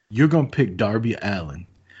 You're gonna pick Darby Allin,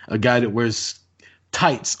 a guy that wears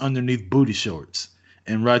tights underneath booty shorts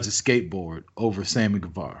and rides a skateboard over Sammy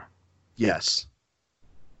Guevara. Yes.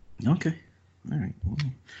 Okay. All right.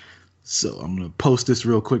 So I'm gonna post this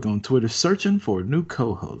real quick on Twitter, searching for a new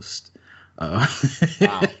co-host. Wow.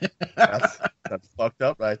 That's fucked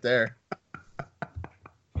up right there.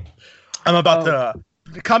 I'm about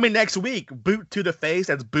to coming next week. Boot to the face.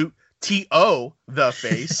 That's boot T-O the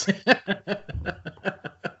face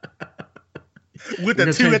with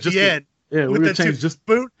the 2 at the end. Yeah, we're gonna change just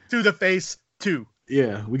boot to the face 2.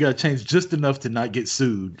 Yeah, we gotta change just enough to not get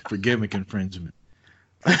sued for gimmick infringement.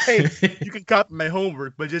 Hey, you can copy my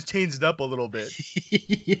homework, but just change it up a little bit.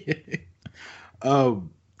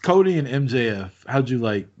 Cody and MJF, how'd you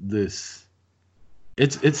like this?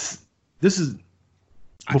 This is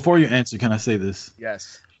before you answer, can I say this?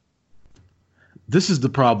 Yes. This is the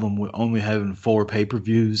problem with only having 4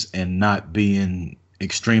 pay-per-views and not being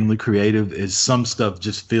extremely creative is some stuff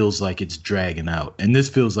just feels like it's dragging out. And this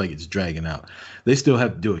feels like it's dragging out. They still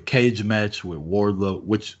have to do a cage match with Wardlow,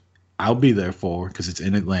 which I'll be there for because it's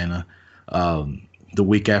in Atlanta. The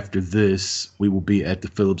week after this, we will be at the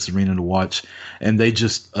Phillips Arena to watch. And they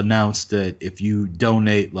just announced that if you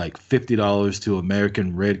donate like $50 to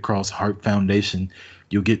American Red Cross Heart Foundation,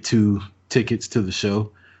 you'll get 2 tickets to the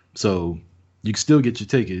show. So you can still get your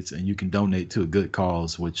tickets and you can donate to a good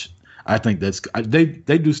cause, which I think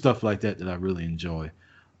they do stuff like that I really enjoy.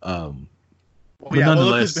 But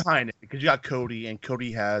look who's behind it because you got Cody, and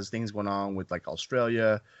Cody has things going on with like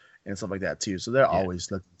Australia and stuff like that too. So they're always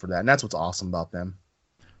looking for that, and that's what's awesome about them.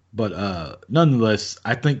 But nonetheless,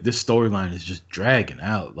 I think this storyline is just dragging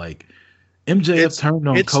out. Like MJF turned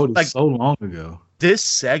on Cody like, so long ago. This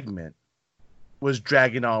segment was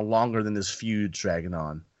dragging on longer than this feud's dragging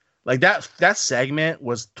on. Like that segment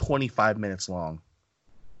was 25 minutes long.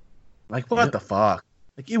 Like what the fuck?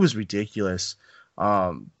 Like it was ridiculous.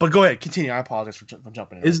 But go ahead, continue. I apologize for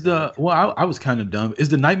jumping in. I was kind of dumb. Is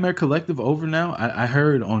the Nightmare Collective over now? I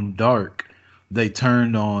heard on Dark they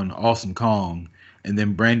turned on Awesome Kong, and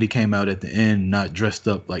then Brandy came out at the end, not dressed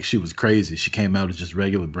up like she was crazy. She came out as just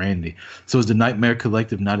regular Brandy. So is the Nightmare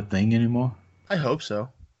Collective not a thing anymore? I hope so.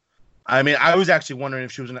 I mean, I was actually wondering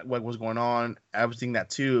if she was what was going on. I was thinking that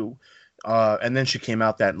too. And then she came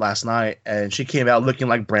out that last night, and she came out looking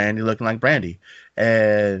like Brandy.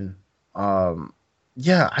 And that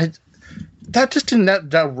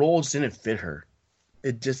role just didn't fit her.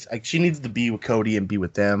 It just like she needs to be with Cody and be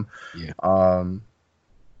with them. Yeah.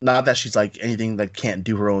 Not that she's like anything that can't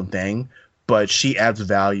do her own thing, but she adds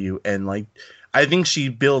value, and like I think she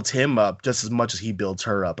builds him up just as much as he builds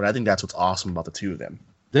her up, and I think that's what's awesome about the two of them.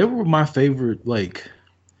 They were my favorite like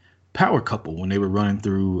power couple when they were running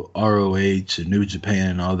through ROH and New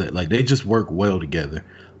Japan and all that. Like they just work well together.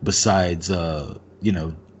 Besides,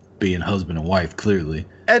 being husband and wife, clearly.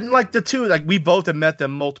 And like the two, like we both have met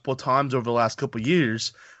them multiple times over the last couple of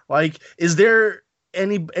years. Like, is there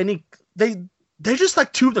any? They're just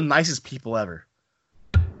like two of the nicest people ever.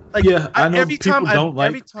 Like, yeah, I know every people time don't like.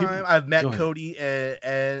 Every time I've met Cody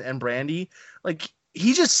and Brandy, like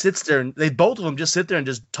he just sits there and both of them just sit there and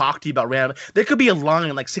just talk to you about random. There could be a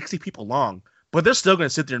line like 60 people long, but they're still gonna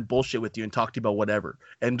sit there and bullshit with you and talk to you about whatever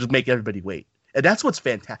and just make everybody wait. And that's what's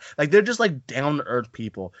fantastic. Like they're just like down to earth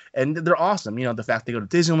people, and they're awesome. You know, the fact they go to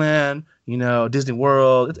Disneyland, Disney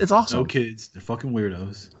World, it's awesome. No kids, they're fucking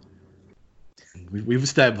weirdos. We've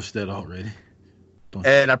established that already.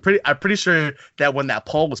 And I'm pretty sure that when that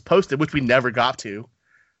poll was posted, which we never got to,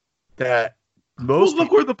 that most look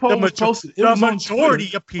where the poll was posted. The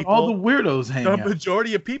majority of people, all the weirdos hang out. The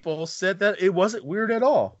majority of people said that it wasn't weird at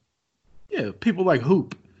all. Yeah, people like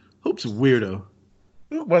Hoop. Hoop's a weirdo.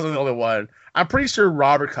 Hoop wasn't the only one. I'm pretty sure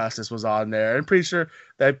Robert Custis was on there. I'm pretty sure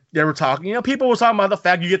that they were talking. People were talking about the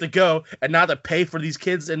fact you get to go and not to pay for these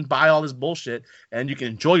kids and buy all this bullshit, and you can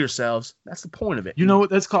enjoy yourselves. That's the point of it. You know what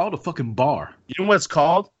that's called? A fucking bar. You know what it's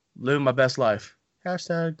called? Living my best life.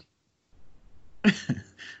 Hashtag.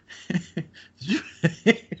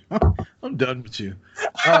 I'm done with you.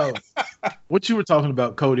 What you were talking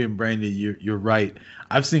about, Cody and Brandy, you're right.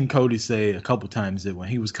 I've seen Cody say a couple times that when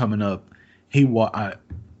he was coming up,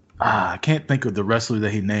 I can't think of the wrestler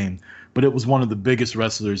that he named, but it was one of the biggest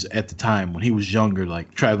wrestlers at the time when he was younger,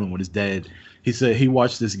 like traveling with his dad. He said he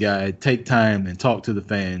watched this guy take time and talk to the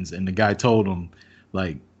fans, and the guy told him,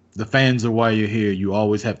 like, The fans are why you're here. You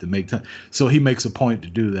always have to make time. So he makes a point to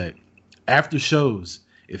do that. After shows,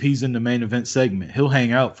 if he's in the main event segment, he'll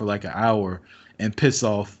hang out for like an hour and piss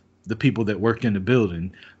off the people that work in the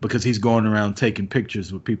building because he's going around taking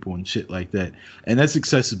pictures with people and shit like that. And that's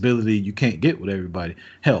accessibility you can't get with everybody.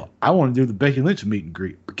 Hell, I want to do the Becky Lynch meet and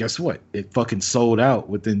greet, but guess what? It fucking sold out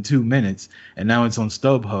within 2 minutes, and now it's on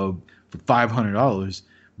StubHub for $500.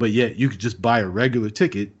 But yet you could just buy a regular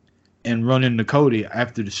ticket and run into Cody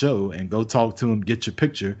after the show and go talk to him, get your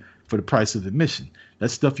picture for the price of admission.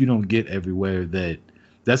 That's stuff you don't get everywhere.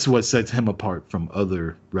 That's what sets him apart from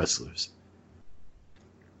other wrestlers.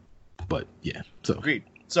 But yeah, so agreed.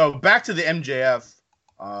 So back to the MJF.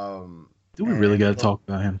 Do we really got to talk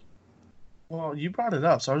about him? Well, you brought it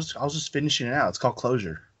up, so I was just finishing it out. It's called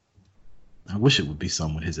Closure. I wish it would be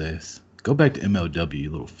some with his ass. Go back to MLW, you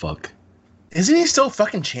little fuck. Isn't he still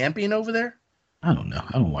fucking champion over there? I don't know.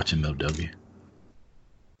 I don't watch MLW.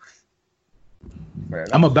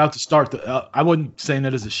 I'm about to start I wasn't saying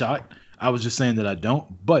that as a shot. I was just saying that I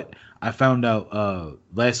don't. But I found out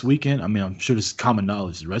last weekend. I mean, I'm sure this is common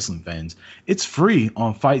knowledge to wrestling fans. It's free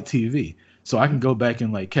on Fight TV, so I can go back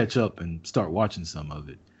and like catch up and start watching some of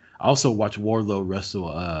it. I also watch Wardlow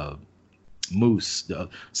wrestle Moose. I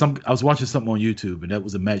was watching something on YouTube, and that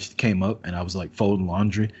was a match that came up, and I was like folding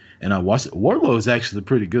laundry, and I watched it. Wardlow is actually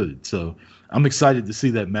pretty good, so I'm excited to see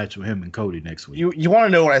that match with him and Cody next week. You want to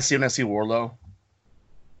know what I see when I see Wardlow?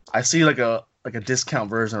 I see like a discount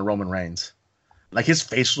version of Roman Reigns. Like his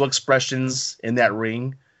facial expressions in that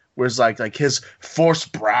ring, where it's like his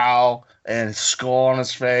forced brow and his skull on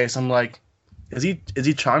his face. I'm like, is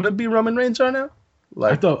he trying to be Roman Reigns right now?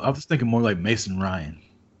 Like I was thinking more like Mason Ryan.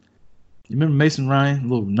 You remember Mason Ryan, a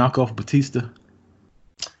little knockoff Batista?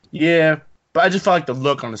 Yeah, but I just felt like the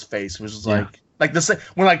look on his face was just like this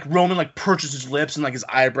when like Roman like purchased his lips and like his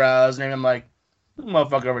eyebrows and everything. I'm like,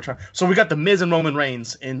 motherfucker ever try. So we got the Miz and Roman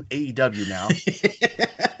Reigns in AEW now.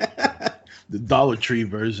 The Dollar Tree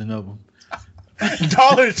version of them.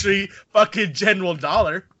 Dollar Tree, fucking General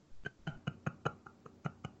Dollar.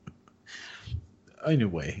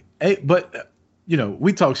 Anyway, but you know,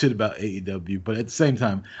 we talk shit about AEW, but at the same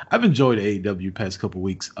time, I've enjoyed AEW past couple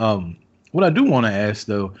weeks. What I do want to ask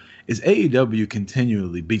though is AEW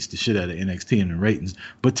continually beats the shit out of NXT in the ratings,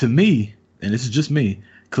 but to me, and this is just me,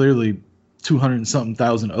 clearly 200 and something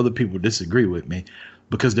thousand other people disagree with me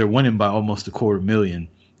because they're winning by almost 250,000.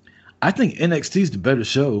 I think NXT is the better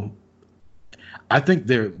show. I think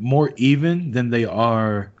they're more even than they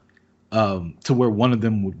are to where one of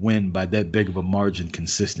them would win by that big of a margin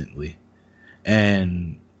consistently.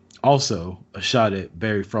 And also a shot at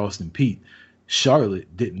Barry Frost and Pete.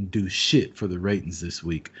 Charlotte didn't do shit for the ratings this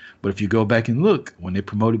week. But if you go back and look, when they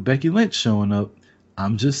promoted Becky Lynch showing up,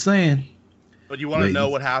 I'm just saying. But you want to know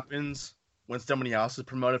what happens when somebody else is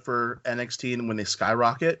promoted for NXT and when they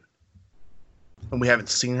skyrocket? When we haven't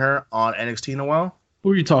seen her on NXT in a while? Who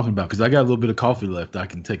are you talking about? Because I got a little bit of coffee left. I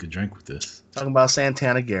can take a drink with this. Talking about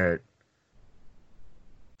Santana Garrett.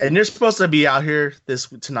 And they're supposed to be out here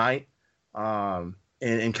tonight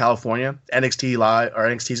in California. NXT live or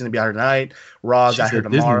NXT's going to be out here tonight. Raw's out here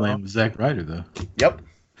tomorrow. Disneyland with Zack Ryder, though. Yep.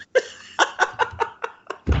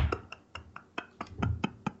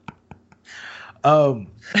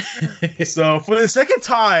 So for the second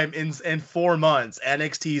time in 4 months,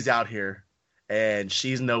 NXT's out here. And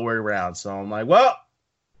she's nowhere around. So I'm like, well,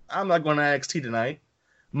 I'm not going to NXT tonight.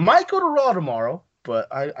 Might go to Raw tomorrow, but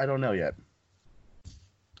I don't know yet.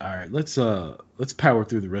 All right, let's power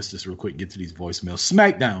through the rest of this real quick and get to these voicemails.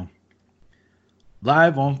 SmackDown.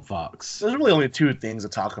 Live on Fox. There's really only 2 things to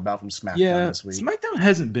talk about from SmackDown this week. SmackDown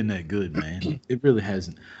hasn't been that good, man. It really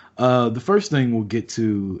hasn't. The first thing we'll get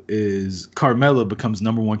to is Carmella becomes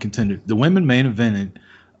 #1 contender. The women main evented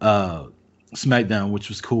SmackDown, which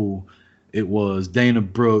was cool. It was Dana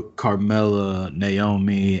Brooke, Carmella,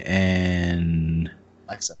 Naomi, and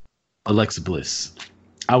Alexa Bliss.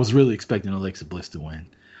 I was really expecting Alexa Bliss to win.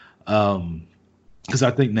 Because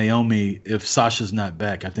I think Naomi, if Sasha's not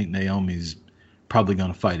back, I think Naomi's probably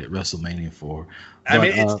going to fight at WrestleMania for her. I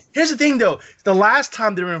mean, here's the thing, though. The last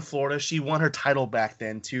time they were in Florida, she won her title back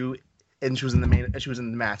then, too. And she was in the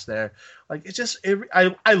match there. Like, it's just,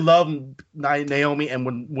 I love Naomi and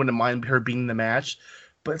wouldn't mind her being in the match.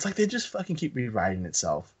 But it's like they just fucking keep rewriting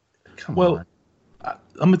itself. Come on. I'm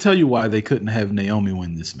going to tell you why they couldn't have Naomi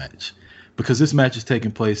win this match. Because this match is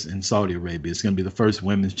taking place in Saudi Arabia. It's going to be the first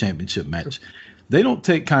women's championship match. They don't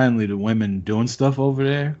take kindly to women doing stuff over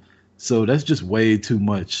there. So that's just way too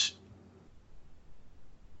much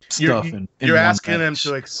stuff. You're asking them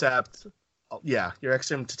to accept. Yeah, you're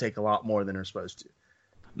asking them to take a lot more than they're supposed to.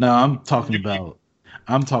 No, I'm talking about.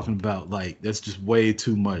 I'm talking about like that's just way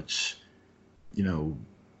too much, in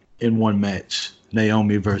one match.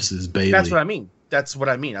 Naomi versus Bayley. That's what I mean. That's what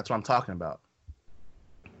I'm talking about.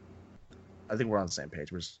 I think we're on the same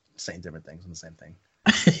page. We're just saying different things on the same thing.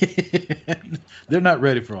 They're not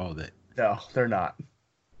ready for all that. No, they're not.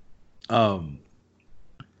 So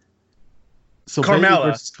Carmella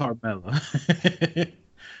Bayley versus Carmella.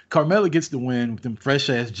 Carmella gets the win with them fresh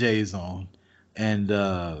ass J's on,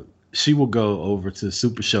 and she will go over to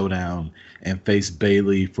Super Showdown and face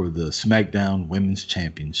Bayley for the SmackDown Women's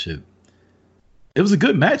Championship. It was a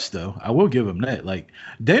good match, though. I will give him that. Like,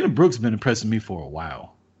 Dana Brooke's been impressing me for a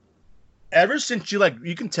while. Ever since you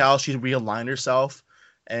can tell she's realigned herself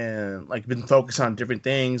and like been focused on different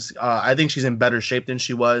things. I think she's in better shape than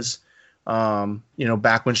she was,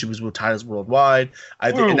 back when she was with Titles Worldwide.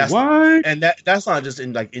 I think, that's not just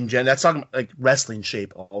in gen. That's talking like wrestling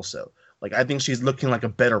shape also. Like, I think she's looking like a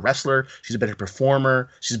better wrestler. She's a better performer.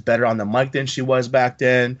 She's better on the mic than she was back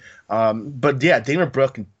then. But yeah, Dana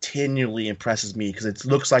Brooke continually impresses me because it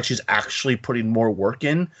looks like she's actually putting more work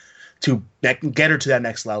in to get her to that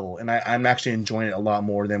next level. And I'm actually enjoying it a lot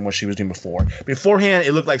more than what she was doing before. Beforehand,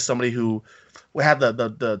 it looked like somebody who had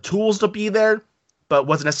the tools to be there, but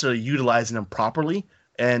wasn't necessarily utilizing them properly.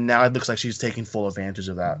 And now it looks like she's taking full advantage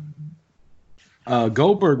of that.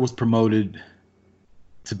 Goldberg was promoted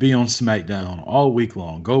to be on SmackDown all week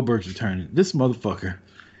long. Goldberg's returning. This motherfucker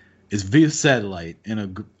is via satellite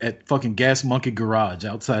at fucking Gas Monkey Garage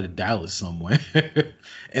outside of Dallas somewhere.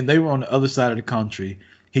 And they were on the other side of the country.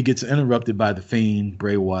 He gets interrupted by The Fiend,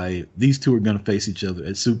 Bray Wyatt. These two are going to face each other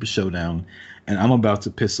at Super Showdown. And I'm about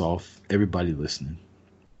to piss off everybody listening.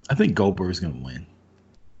 I think Goldberg's going to win.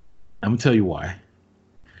 I'm going to tell you why.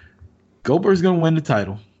 Goldberg's going to win the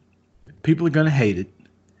title. People are going to hate it.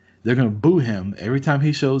 They're going to boo him every time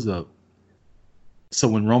he shows up. So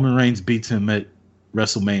when Roman Reigns beats him at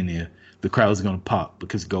WrestleMania, the crowd's going to pop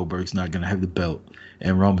because Goldberg's not going to have the belt.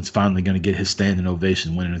 And Roman's finally going to get his standing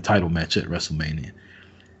ovation winning a title match at WrestleMania.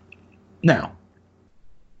 Now,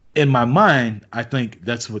 in my mind, I think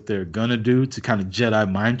that's what they're going to do to kind of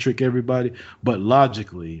Jedi mind trick everybody. But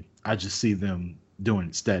logically, I just see them doing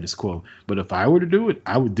it status quo. But if I were to do it,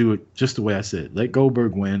 I would do it just the way I said. Let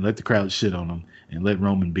Goldberg win, let the crowd shit on him, and let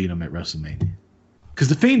Roman beat him at WrestleMania. Because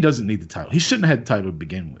The Fiend doesn't need the title. He shouldn't have had the title to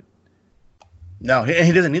begin with. No,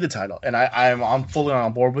 he doesn't need the title. And I'm fully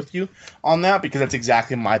on board with you on that because that's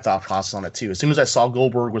exactly my thought process on it too. As soon as I saw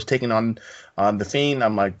Goldberg was taking on The Fiend,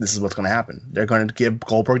 I'm like, this is what's going to happen. They're going to give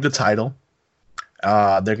Goldberg the title.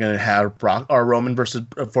 They're going to have Brock or Roman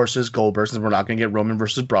versus Goldberg, since we're not going to get Roman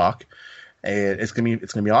versus Brock. And it's going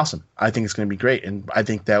to be awesome. I think it's going to be great. And I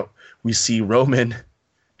think that we see Roman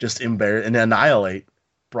just embarrass and annihilate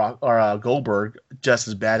Brock or Goldberg just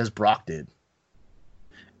as bad as Brock did.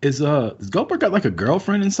 Does Goldberg got like a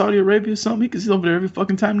girlfriend in Saudi Arabia or something? Because he's over there every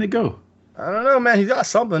fucking time they go. I don't know, man. He's got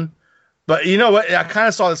something. But you know what? I kind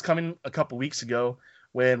of saw this coming a couple weeks ago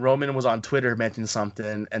when Roman was on Twitter mentioning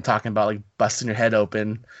something and talking about like busting your head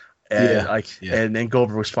open. And and then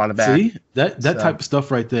Goldberg responded back. See, that type of stuff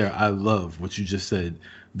right there, I love what you just said.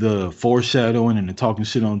 The foreshadowing and the talking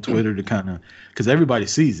shit on Twitter to kind of, because everybody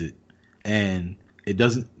sees it and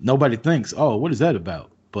nobody thinks, oh, what is that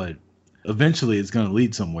about? But eventually it's going to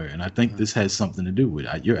lead somewhere. And I think this has something to do with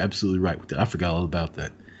it. You're absolutely right with that. I forgot all about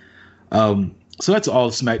that. So that's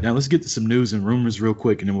all SmackDown. Let's get to some news and rumors real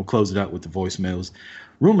quick, and then we'll close it out with the voicemails.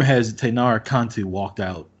 Rumor has it Taynara Conti walked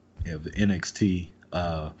out of NXT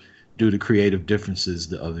due to creative differences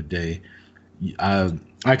the other day.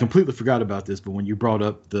 I completely forgot about this, but when you brought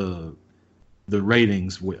up the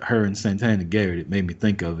ratings with her and Santana Garrett, it made me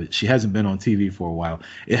think of it. She hasn't been on TV for a while.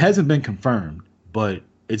 It hasn't been confirmed, but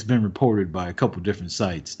it's been reported by a couple different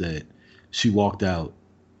sites that she walked out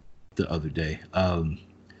the other day.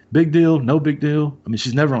 Big deal? No big deal? I mean,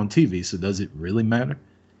 she's never on TV, so does it really matter?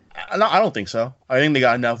 No, I don't think so. I think they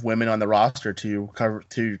got enough women on the roster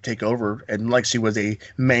to take over, and like she was a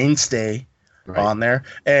mainstay on there.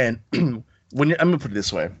 And I'm gonna put it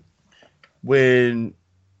this way: when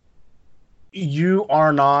you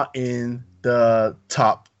are not in the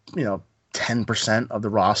top, 10% of the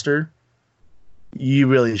roster, you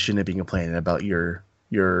really shouldn't be complaining about your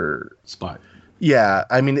spot. Yeah,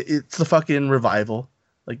 I mean, it's the fucking Revival.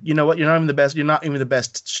 Like, you know what? You're not even the best. You're not even the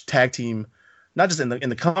best tag team, not just in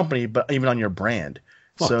the company, but even on your brand.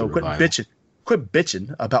 So quit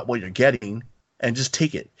bitching about what you're getting and just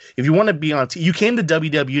take it. If you want to be on, you came to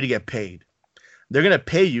WWE to get paid. They're gonna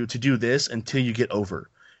pay you to do this until you get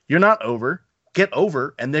over. You're not over. Get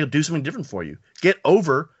over, and they'll do something different for you. Get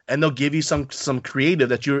over, and they'll give you some creative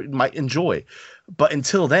that you might enjoy. But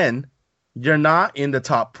until then, you're not in the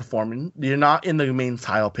top performing. You're not in the main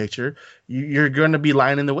title picture. You're going to be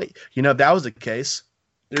lying in the wait. You know, if that was the case,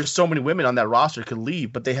 there's so many women on that roster could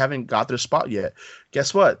leave, but they haven't got their spot yet.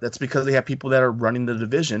 Guess what? That's because they have people that are running the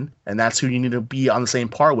division, and that's who you need to be on the same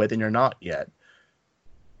par with, and you're not yet.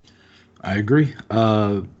 I agree.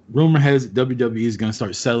 Rumor has it WWE is going to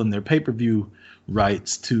start selling their pay-per-view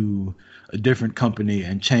rights to a different company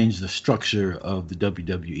and change the structure of the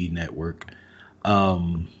WWE network.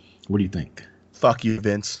 What do you think? Fuck you,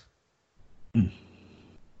 Vince. Right,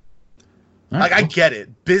 like, I get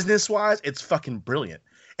it. Business-wise, it's fucking brilliant.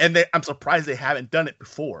 And I'm surprised they haven't done it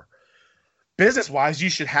before. Business-wise, you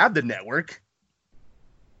should have the network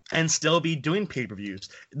and still be doing pay-per-views.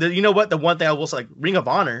 You know what? The one thing I will say, like Ring of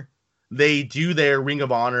Honor, they do their Ring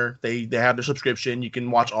of Honor. They have their subscription. You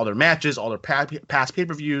can watch all their matches, all their past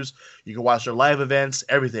pay-per-views. You can watch their live events,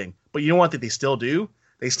 everything. But you know what they still do?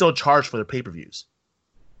 They still charge for their pay-per-views.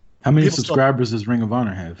 How many subscribers does Ring of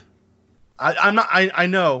Honor have? I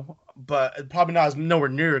know, but probably not nowhere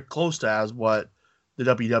near close to as what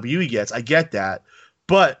the WWE gets. I get that,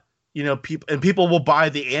 but you know, people will buy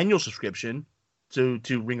the annual subscription to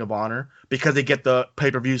Ring of Honor because they get the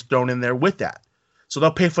pay-per-views thrown in there with that. So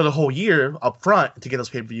they'll pay for the whole year up front to get those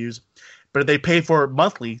pay-per-views. But if they pay for it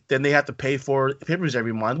monthly, then they have to pay for pay-per-views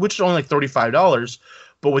every month, which is only like $35.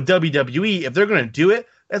 But with WWE, if they're going to do it,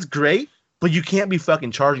 that's great. But you can't be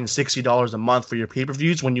fucking charging $60 a month for your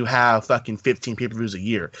pay-per-views when you have fucking 15 pay-per-views a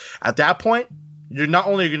year. At that point, you're not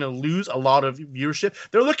only going to lose a lot of viewership,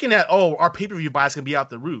 they're looking at, our pay-per-view buys going to be out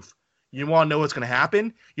the roof. You want to know what's going to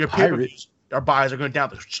happen? Your pay-per-views, our buys are going down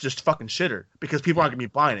to just fucking shitter because people aren't going to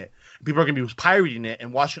be buying it. People are going to be pirating it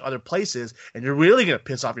and watching other places, and you're really going to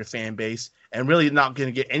piss off your fan base and really not going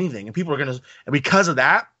to get anything. And people are going to, and because of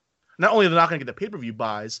that, not only are they not going to get the pay-per-view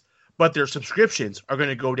buys, but their subscriptions are going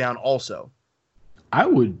to go down also. I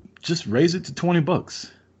would just raise it to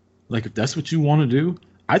 $20. Like, if that's what you want to do,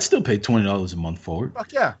 I'd still pay $20 a month for it.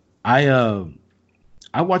 Fuck yeah. I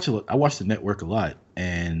watch the network a lot,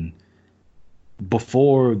 and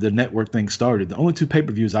before the network thing started, the only two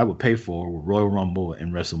pay-per-views I would pay for were Royal Rumble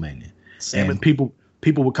and WrestleMania. And people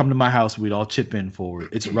would come to my house, we'd all chip in for it.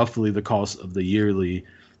 It's roughly the cost of the yearly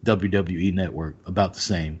WWE network, about the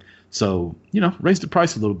same. So, raise the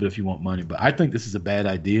price a little bit if you want money, but I think this is a bad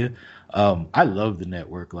idea. I love the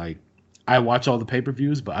network. Like, I watch all the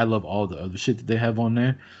pay-per-views, but I love all the other shit that they have on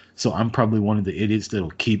there. So I'm probably one of the idiots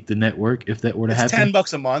that'll keep the network if that were to happen.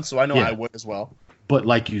 It's $10 a month, so I know I would as well. But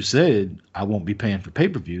like you said, I won't be paying for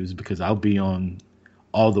pay-per-views because I'll be on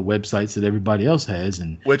all the websites that everybody else has.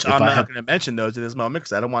 And which I'm not going to mention those in this moment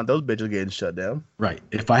because I don't want those bitches getting shut down. Right.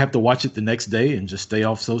 If I have to watch it the next day and just stay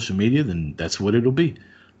off social media, then that's what it'll be.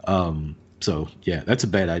 So, yeah, that's a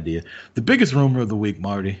bad idea. The biggest rumor of the week,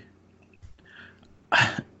 Marty.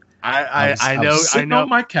 I know. On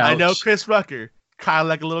my couch. I know Chris Rucker crying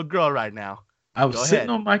like a little girl right now. I was sitting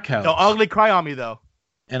on my couch. Don't ugly cry on me, though.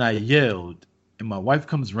 And I yelled, and my wife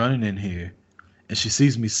comes running in here, and she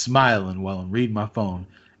sees me smiling while I'm reading my phone,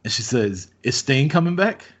 and she says, "Is Sting coming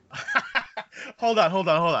back?" Hold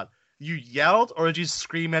on. You yelled, or did you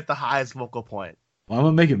scream at the highest vocal point? Well, I'm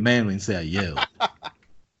going to make it manly and say I yelled.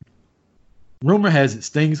 Rumor has it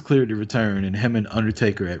Sting's cleared to return, and him and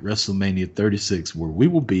Undertaker at WrestleMania 36, where we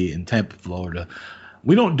will be in Tampa, Florida.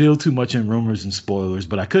 We don't deal too much in rumors and spoilers,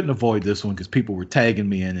 but I couldn't avoid this one because people were tagging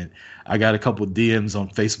me in it. I got a couple of DMs on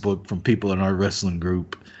Facebook from people in our wrestling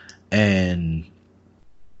group, and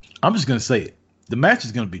I'm just going to say it. The match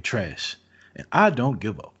is going to be trash, and I don't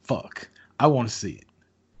give a fuck. I want to see it.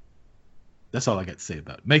 That's all I got to say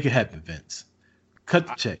about it. Make it happen, Vince. Cut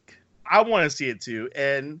the check. I want to see it too,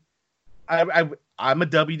 and I'm a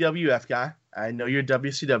WWF guy. I know you're a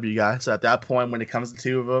WCW guy. So at that point, when it comes to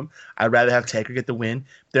two of them, I'd rather have Taker get the win.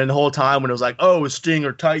 Then the whole time when it was like, oh, it's Sting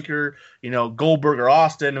or Taker, Goldberg or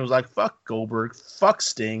Austin, it was like, fuck Goldberg, fuck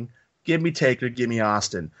Sting. Give me Taker, give me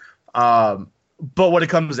Austin. But what it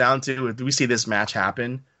comes down to, if we see this match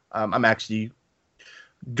happen, I'm actually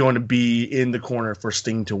going to be in the corner for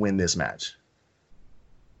Sting to win this match.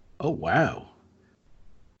 Oh, wow.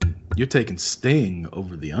 You're taking Sting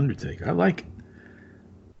over The Undertaker. I like it.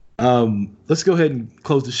 Let's go ahead and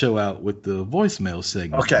close the show out with the voicemail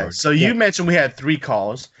segment. Okay, so you mentioned we had 3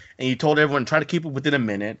 calls, and you told everyone try to keep it within a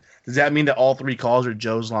minute. Does that mean that all 3 calls are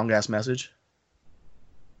Joe's long-ass message?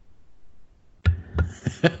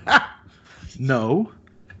 No.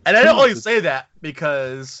 And I don't only say that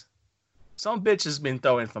because some bitch has been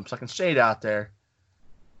throwing some fucking shade out there.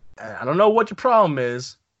 And I don't know what your problem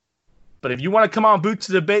is, but if you want to come on Boots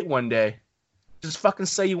to Debate one day, just fucking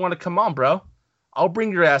say you want to come on, bro. I'll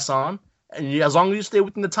bring your ass on, and as long as you stay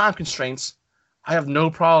within the time constraints, I have no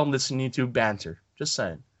problem listening to banter. Just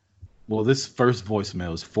saying. Well, this first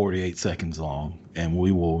voicemail is 48 seconds long, and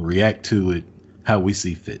we will react to it how we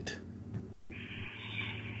see fit.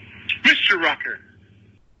 Mr. Rucker,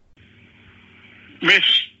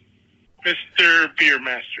 Mr.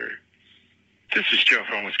 Beermaster, this is Joe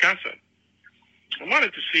from Wisconsin. I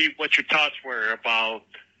wanted to see what your thoughts were about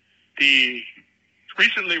the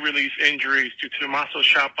recently released injuries to Tommaso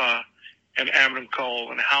Ciampa and Adam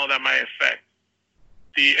Cole, and how that might affect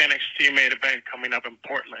the NXT main event coming up in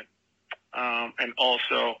Portland. And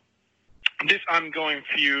also this ongoing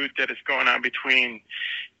feud that is going on between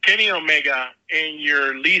Kenny Omega and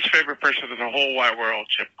your least favorite person in the whole wide world,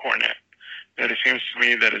 Chip Cornette. That it seems to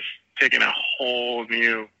me that it's taking a whole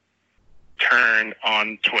new turn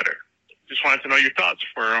on Twitter. Just wanted to know your thoughts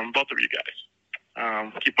for both of you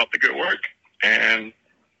guys. Keep up the good work and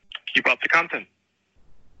keep up the content.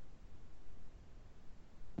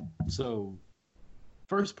 So,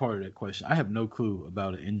 first part of that question, I have no clue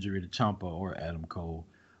about an injury to Ciampa or Adam Cole.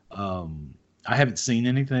 I haven't seen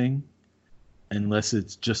anything unless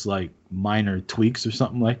it's just like minor tweaks or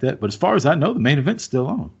something like that. But as far as I know, the main event's still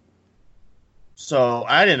on. So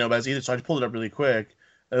I didn't know about this either, so I just pulled it up really quick.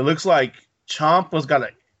 It looks like Ciampa's got an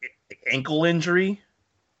ankle injury,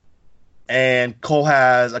 and Cole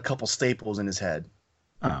has a couple staples in his head.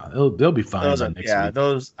 They'll be fine. Those next week.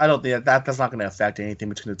 those. I don't think that's not going to affect anything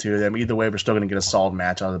between the two of them. Either way, we're still going to get a solid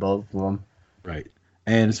match out of both of them. Right.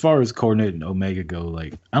 And as far as Cornette and Omega go,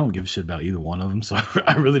 like, I don't give a shit about either one of them, so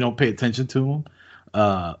I really don't pay attention to them.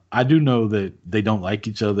 I do know that they don't like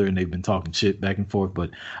each other and they've been talking shit back and forth,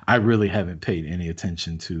 but I really haven't paid any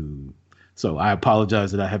attention to. So I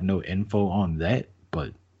apologize that I have no info on that,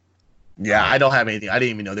 but yeah, I don't have anything. I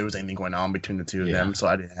didn't even know there was anything going on between the two of them, so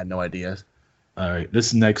I had no idea. All right,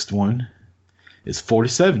 this next one is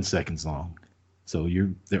 47 seconds long, so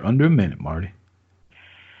they're under a minute, Marty.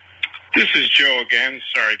 This is Joe again.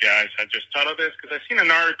 Sorry, guys. I just thought of this because I seen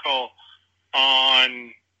an article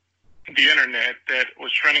on the internet that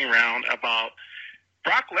was running around about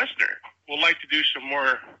Brock Lesnar would like to do some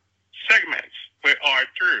more segments with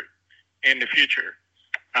R-Truth in the future.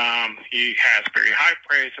 He has very high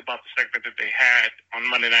praise about the segment that they had on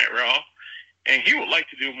Monday Night Raw, and he would like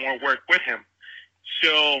to do more work with him.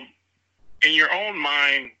 So, in your own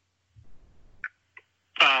mind,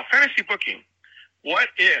 fantasy booking, what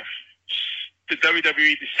if the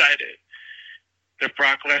WWE decided that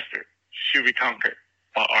Brock Lesnar should be conquered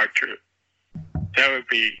by R-Truth? That would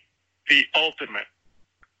be the ultimate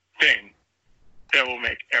thing that will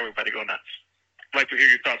make everybody go nuts. I'd like to hear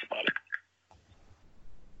your thoughts about it.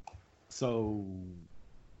 So,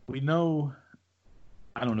 we know,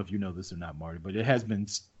 I don't know if you know this or not, Marty, but it has been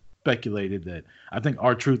speculated that I think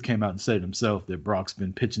R-Truth came out and said himself that Brock's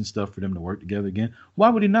been pitching stuff for them to work together again. Why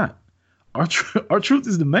would he not? R-Truth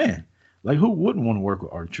is the man. Like, who wouldn't want to work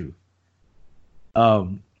with R-Truth?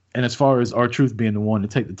 And as far as R-Truth being the one to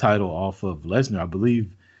take the title off of Lesnar, I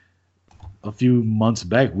believe a few weeks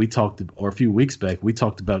back, we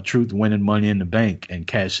talked about Truth winning Money in the Bank and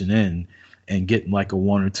cashing in and getting like a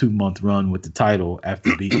 1 or 2 month run with the title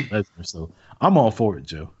after beating Lesnar. So I'm all for it,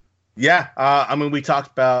 Joe. Yeah. I mean, we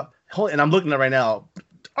talked about, and I'm looking at it right now,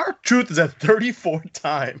 R-Truth is a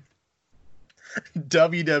 34-time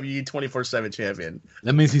WWE 24/7 champion.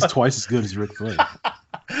 That means he's twice as good as Ric Flair.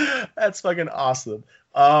 That's fucking awesome.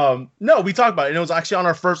 No, we talked about it. And it was actually on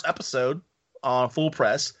our first episode on Full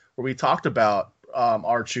Press where we talked about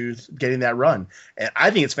R-Truth getting that run. And I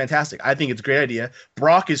think it's fantastic. I think it's a great idea.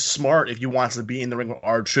 Brock is smart if he wants to be in the ring with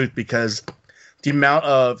R-Truth because the amount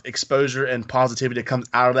of exposure and positivity that comes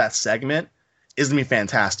out of that segment is going to be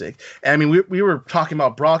fantastic. And I mean, we were talking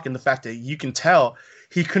about Brock and the fact that you can tell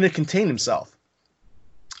he couldn't contain himself.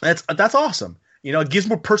 That's awesome. You know, it gives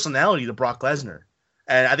more personality to Brock Lesnar.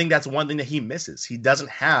 And I think that's one thing that he misses. He doesn't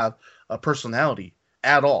have a personality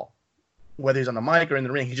at all. Whether he's on the mic or in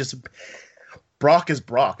the ring, Brock is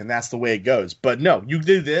Brock, and that's the way it goes. But no, you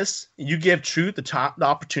do this, you give Truth the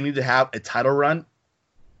opportunity to have a title run.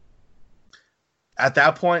 At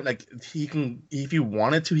that point, like he can, if he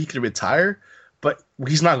wanted to, he could retire, but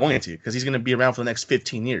he's not going to because he's going to be around for the next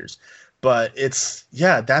 15 years. But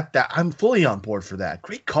that I'm fully on board for that.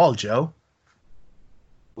 Great call, Joe.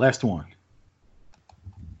 Last one.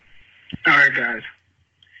 All right, guys.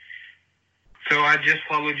 So I just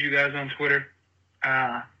followed you guys on Twitter.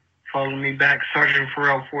 Follow me back, Sergeant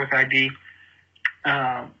Pharrell, 4th ID.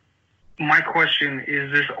 My question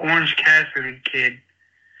is this Orange Cassidy kid.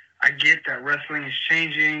 I get that wrestling is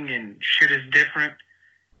changing and shit is different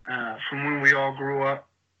from when we all grew up,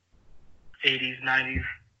 80s, 90s.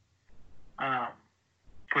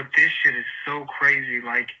 But this shit is so crazy.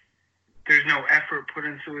 Like, There's no effort put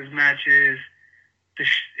into his matches.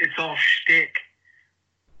 It's all shtick.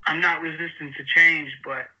 I'm not resistant to change,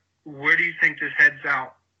 but where do you think this heads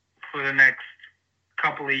out for the next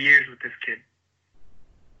couple of years with this kid?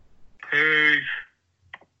 Peace.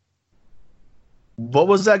 What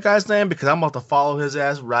was that guy's name? Because I'm about to follow his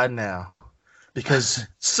ass right now. Because,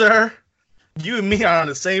 sir, you and me are on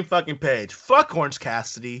the same fucking page. Fuck Orange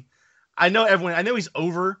Cassidy. I know he's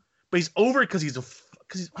over, but he's over because he's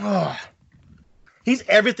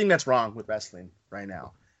everything that's wrong with wrestling right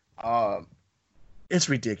now. It's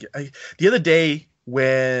ridiculous. The other day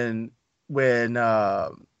when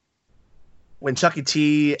Chucky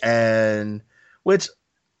T and which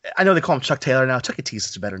I know they call him Chuck Taylor now. Chucky T is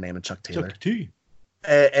such a better name than Chuck Taylor. Chuck T.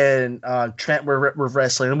 And Trent were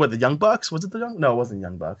wrestling. What, the Young Bucks? Was it the Young? No, it wasn't the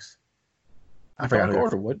Young Bucks. I forgot. Dark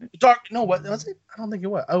Order, wasn't it? No, what was it? I don't think it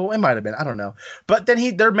was. Oh, it might have been. I don't know. But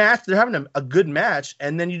then they're having a good match,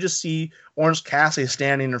 and then you just see Orange Cassidy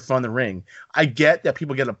standing in front of the ring. I get that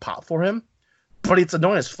people get a pop for him, but it's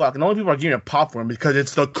annoying as fuck. And the only people are getting a pop for him because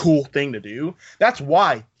it's the cool thing to do. That's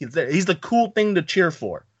why he's there. He's the cool thing to cheer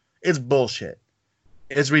for. It's bullshit.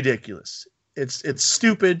 It's ridiculous. It's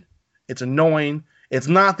stupid. It's annoying. It's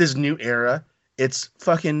not this new era. It's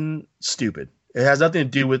fucking stupid. It has nothing to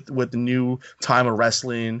do with the new time of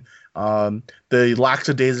wrestling. The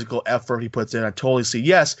lackadaisical effort he puts in. I totally see.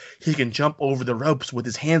 Yes, he can jump over the ropes with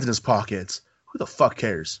his hands in his pockets. Who the fuck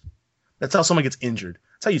cares? That's how someone gets injured.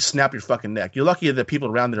 That's how you snap your fucking neck. You're lucky that people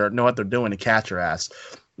around there know what they're doing to catch your ass.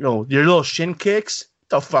 You know, your little shin kicks, get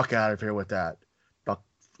the fuck out of here with that.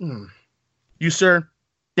 You, sir,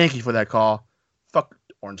 thank you for that call. Fuck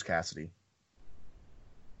Orange Cassidy.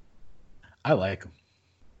 I like him.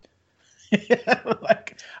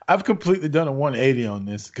 I've completely done a 180 on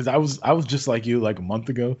this because I was just like you like a month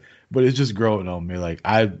ago, but it's just growing on me. Like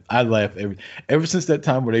I laugh ever since that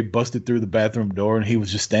time where they busted through the bathroom door and he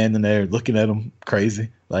was just standing there looking at him crazy.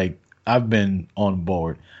 Like I've been on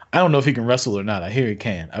board. I don't know if he can wrestle or not. I hear he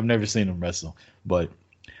can. I've never seen him wrestle, but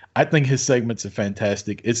I think his segments are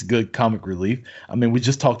fantastic. It's good comic relief. I mean, we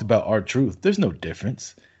just talked about R-Truth. There's no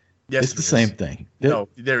difference. Yes, it's the same thing. No,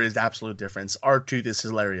 there is absolute difference. R-Truth is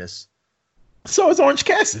hilarious. So is Orange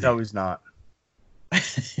Cassidy. No, he's not.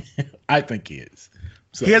 I think he is.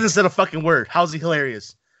 So. He hasn't said a fucking word. How's he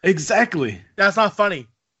hilarious? Exactly. That's not funny.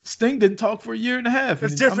 Sting didn't talk for a year and a half.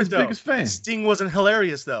 It's different, I'm his though. biggest fan. Sting wasn't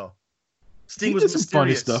hilarious, though. Sting was did some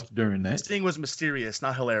mysterious. funny stuff during that. Sting was mysterious,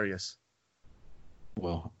 not hilarious.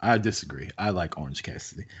 Well, I disagree. I like Orange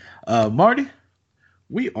Cassidy. Marty,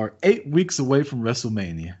 we are 8 weeks away from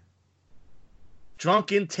WrestleMania.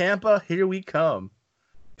 Drunk in Tampa, here we come.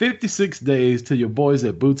 56 days till your boys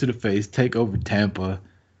at Boot to the Face take over Tampa.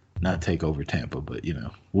 Not take over Tampa, but, you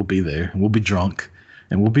know, we'll be there. We'll be drunk.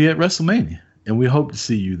 And we'll be at WrestleMania. And we hope to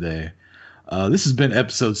see you there. This has been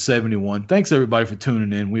episode 71. Thanks, everybody, for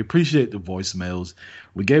tuning in. We appreciate the voicemails.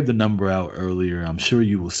 We gave the number out earlier. I'm sure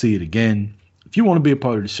you will see it again. If you want to be a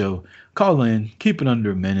part of the show, call in. Keep it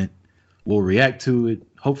under a minute. We'll react to it.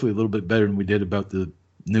 Hopefully a little bit better than we did about the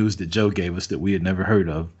news that Joe gave us that we had never heard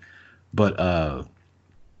of. But,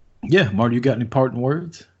 yeah, Marty, you got any parting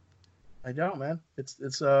words? I don't, man.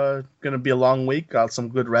 It's gonna be a long week. Got some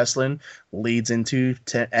good wrestling. Leads into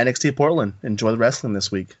NXT Portland. Enjoy the wrestling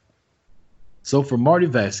this week. So for Marty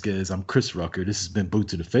Vasquez, I'm Chris Rucker. This has been Boot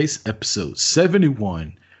to the Face, episode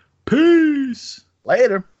 71. Peace.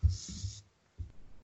 Later.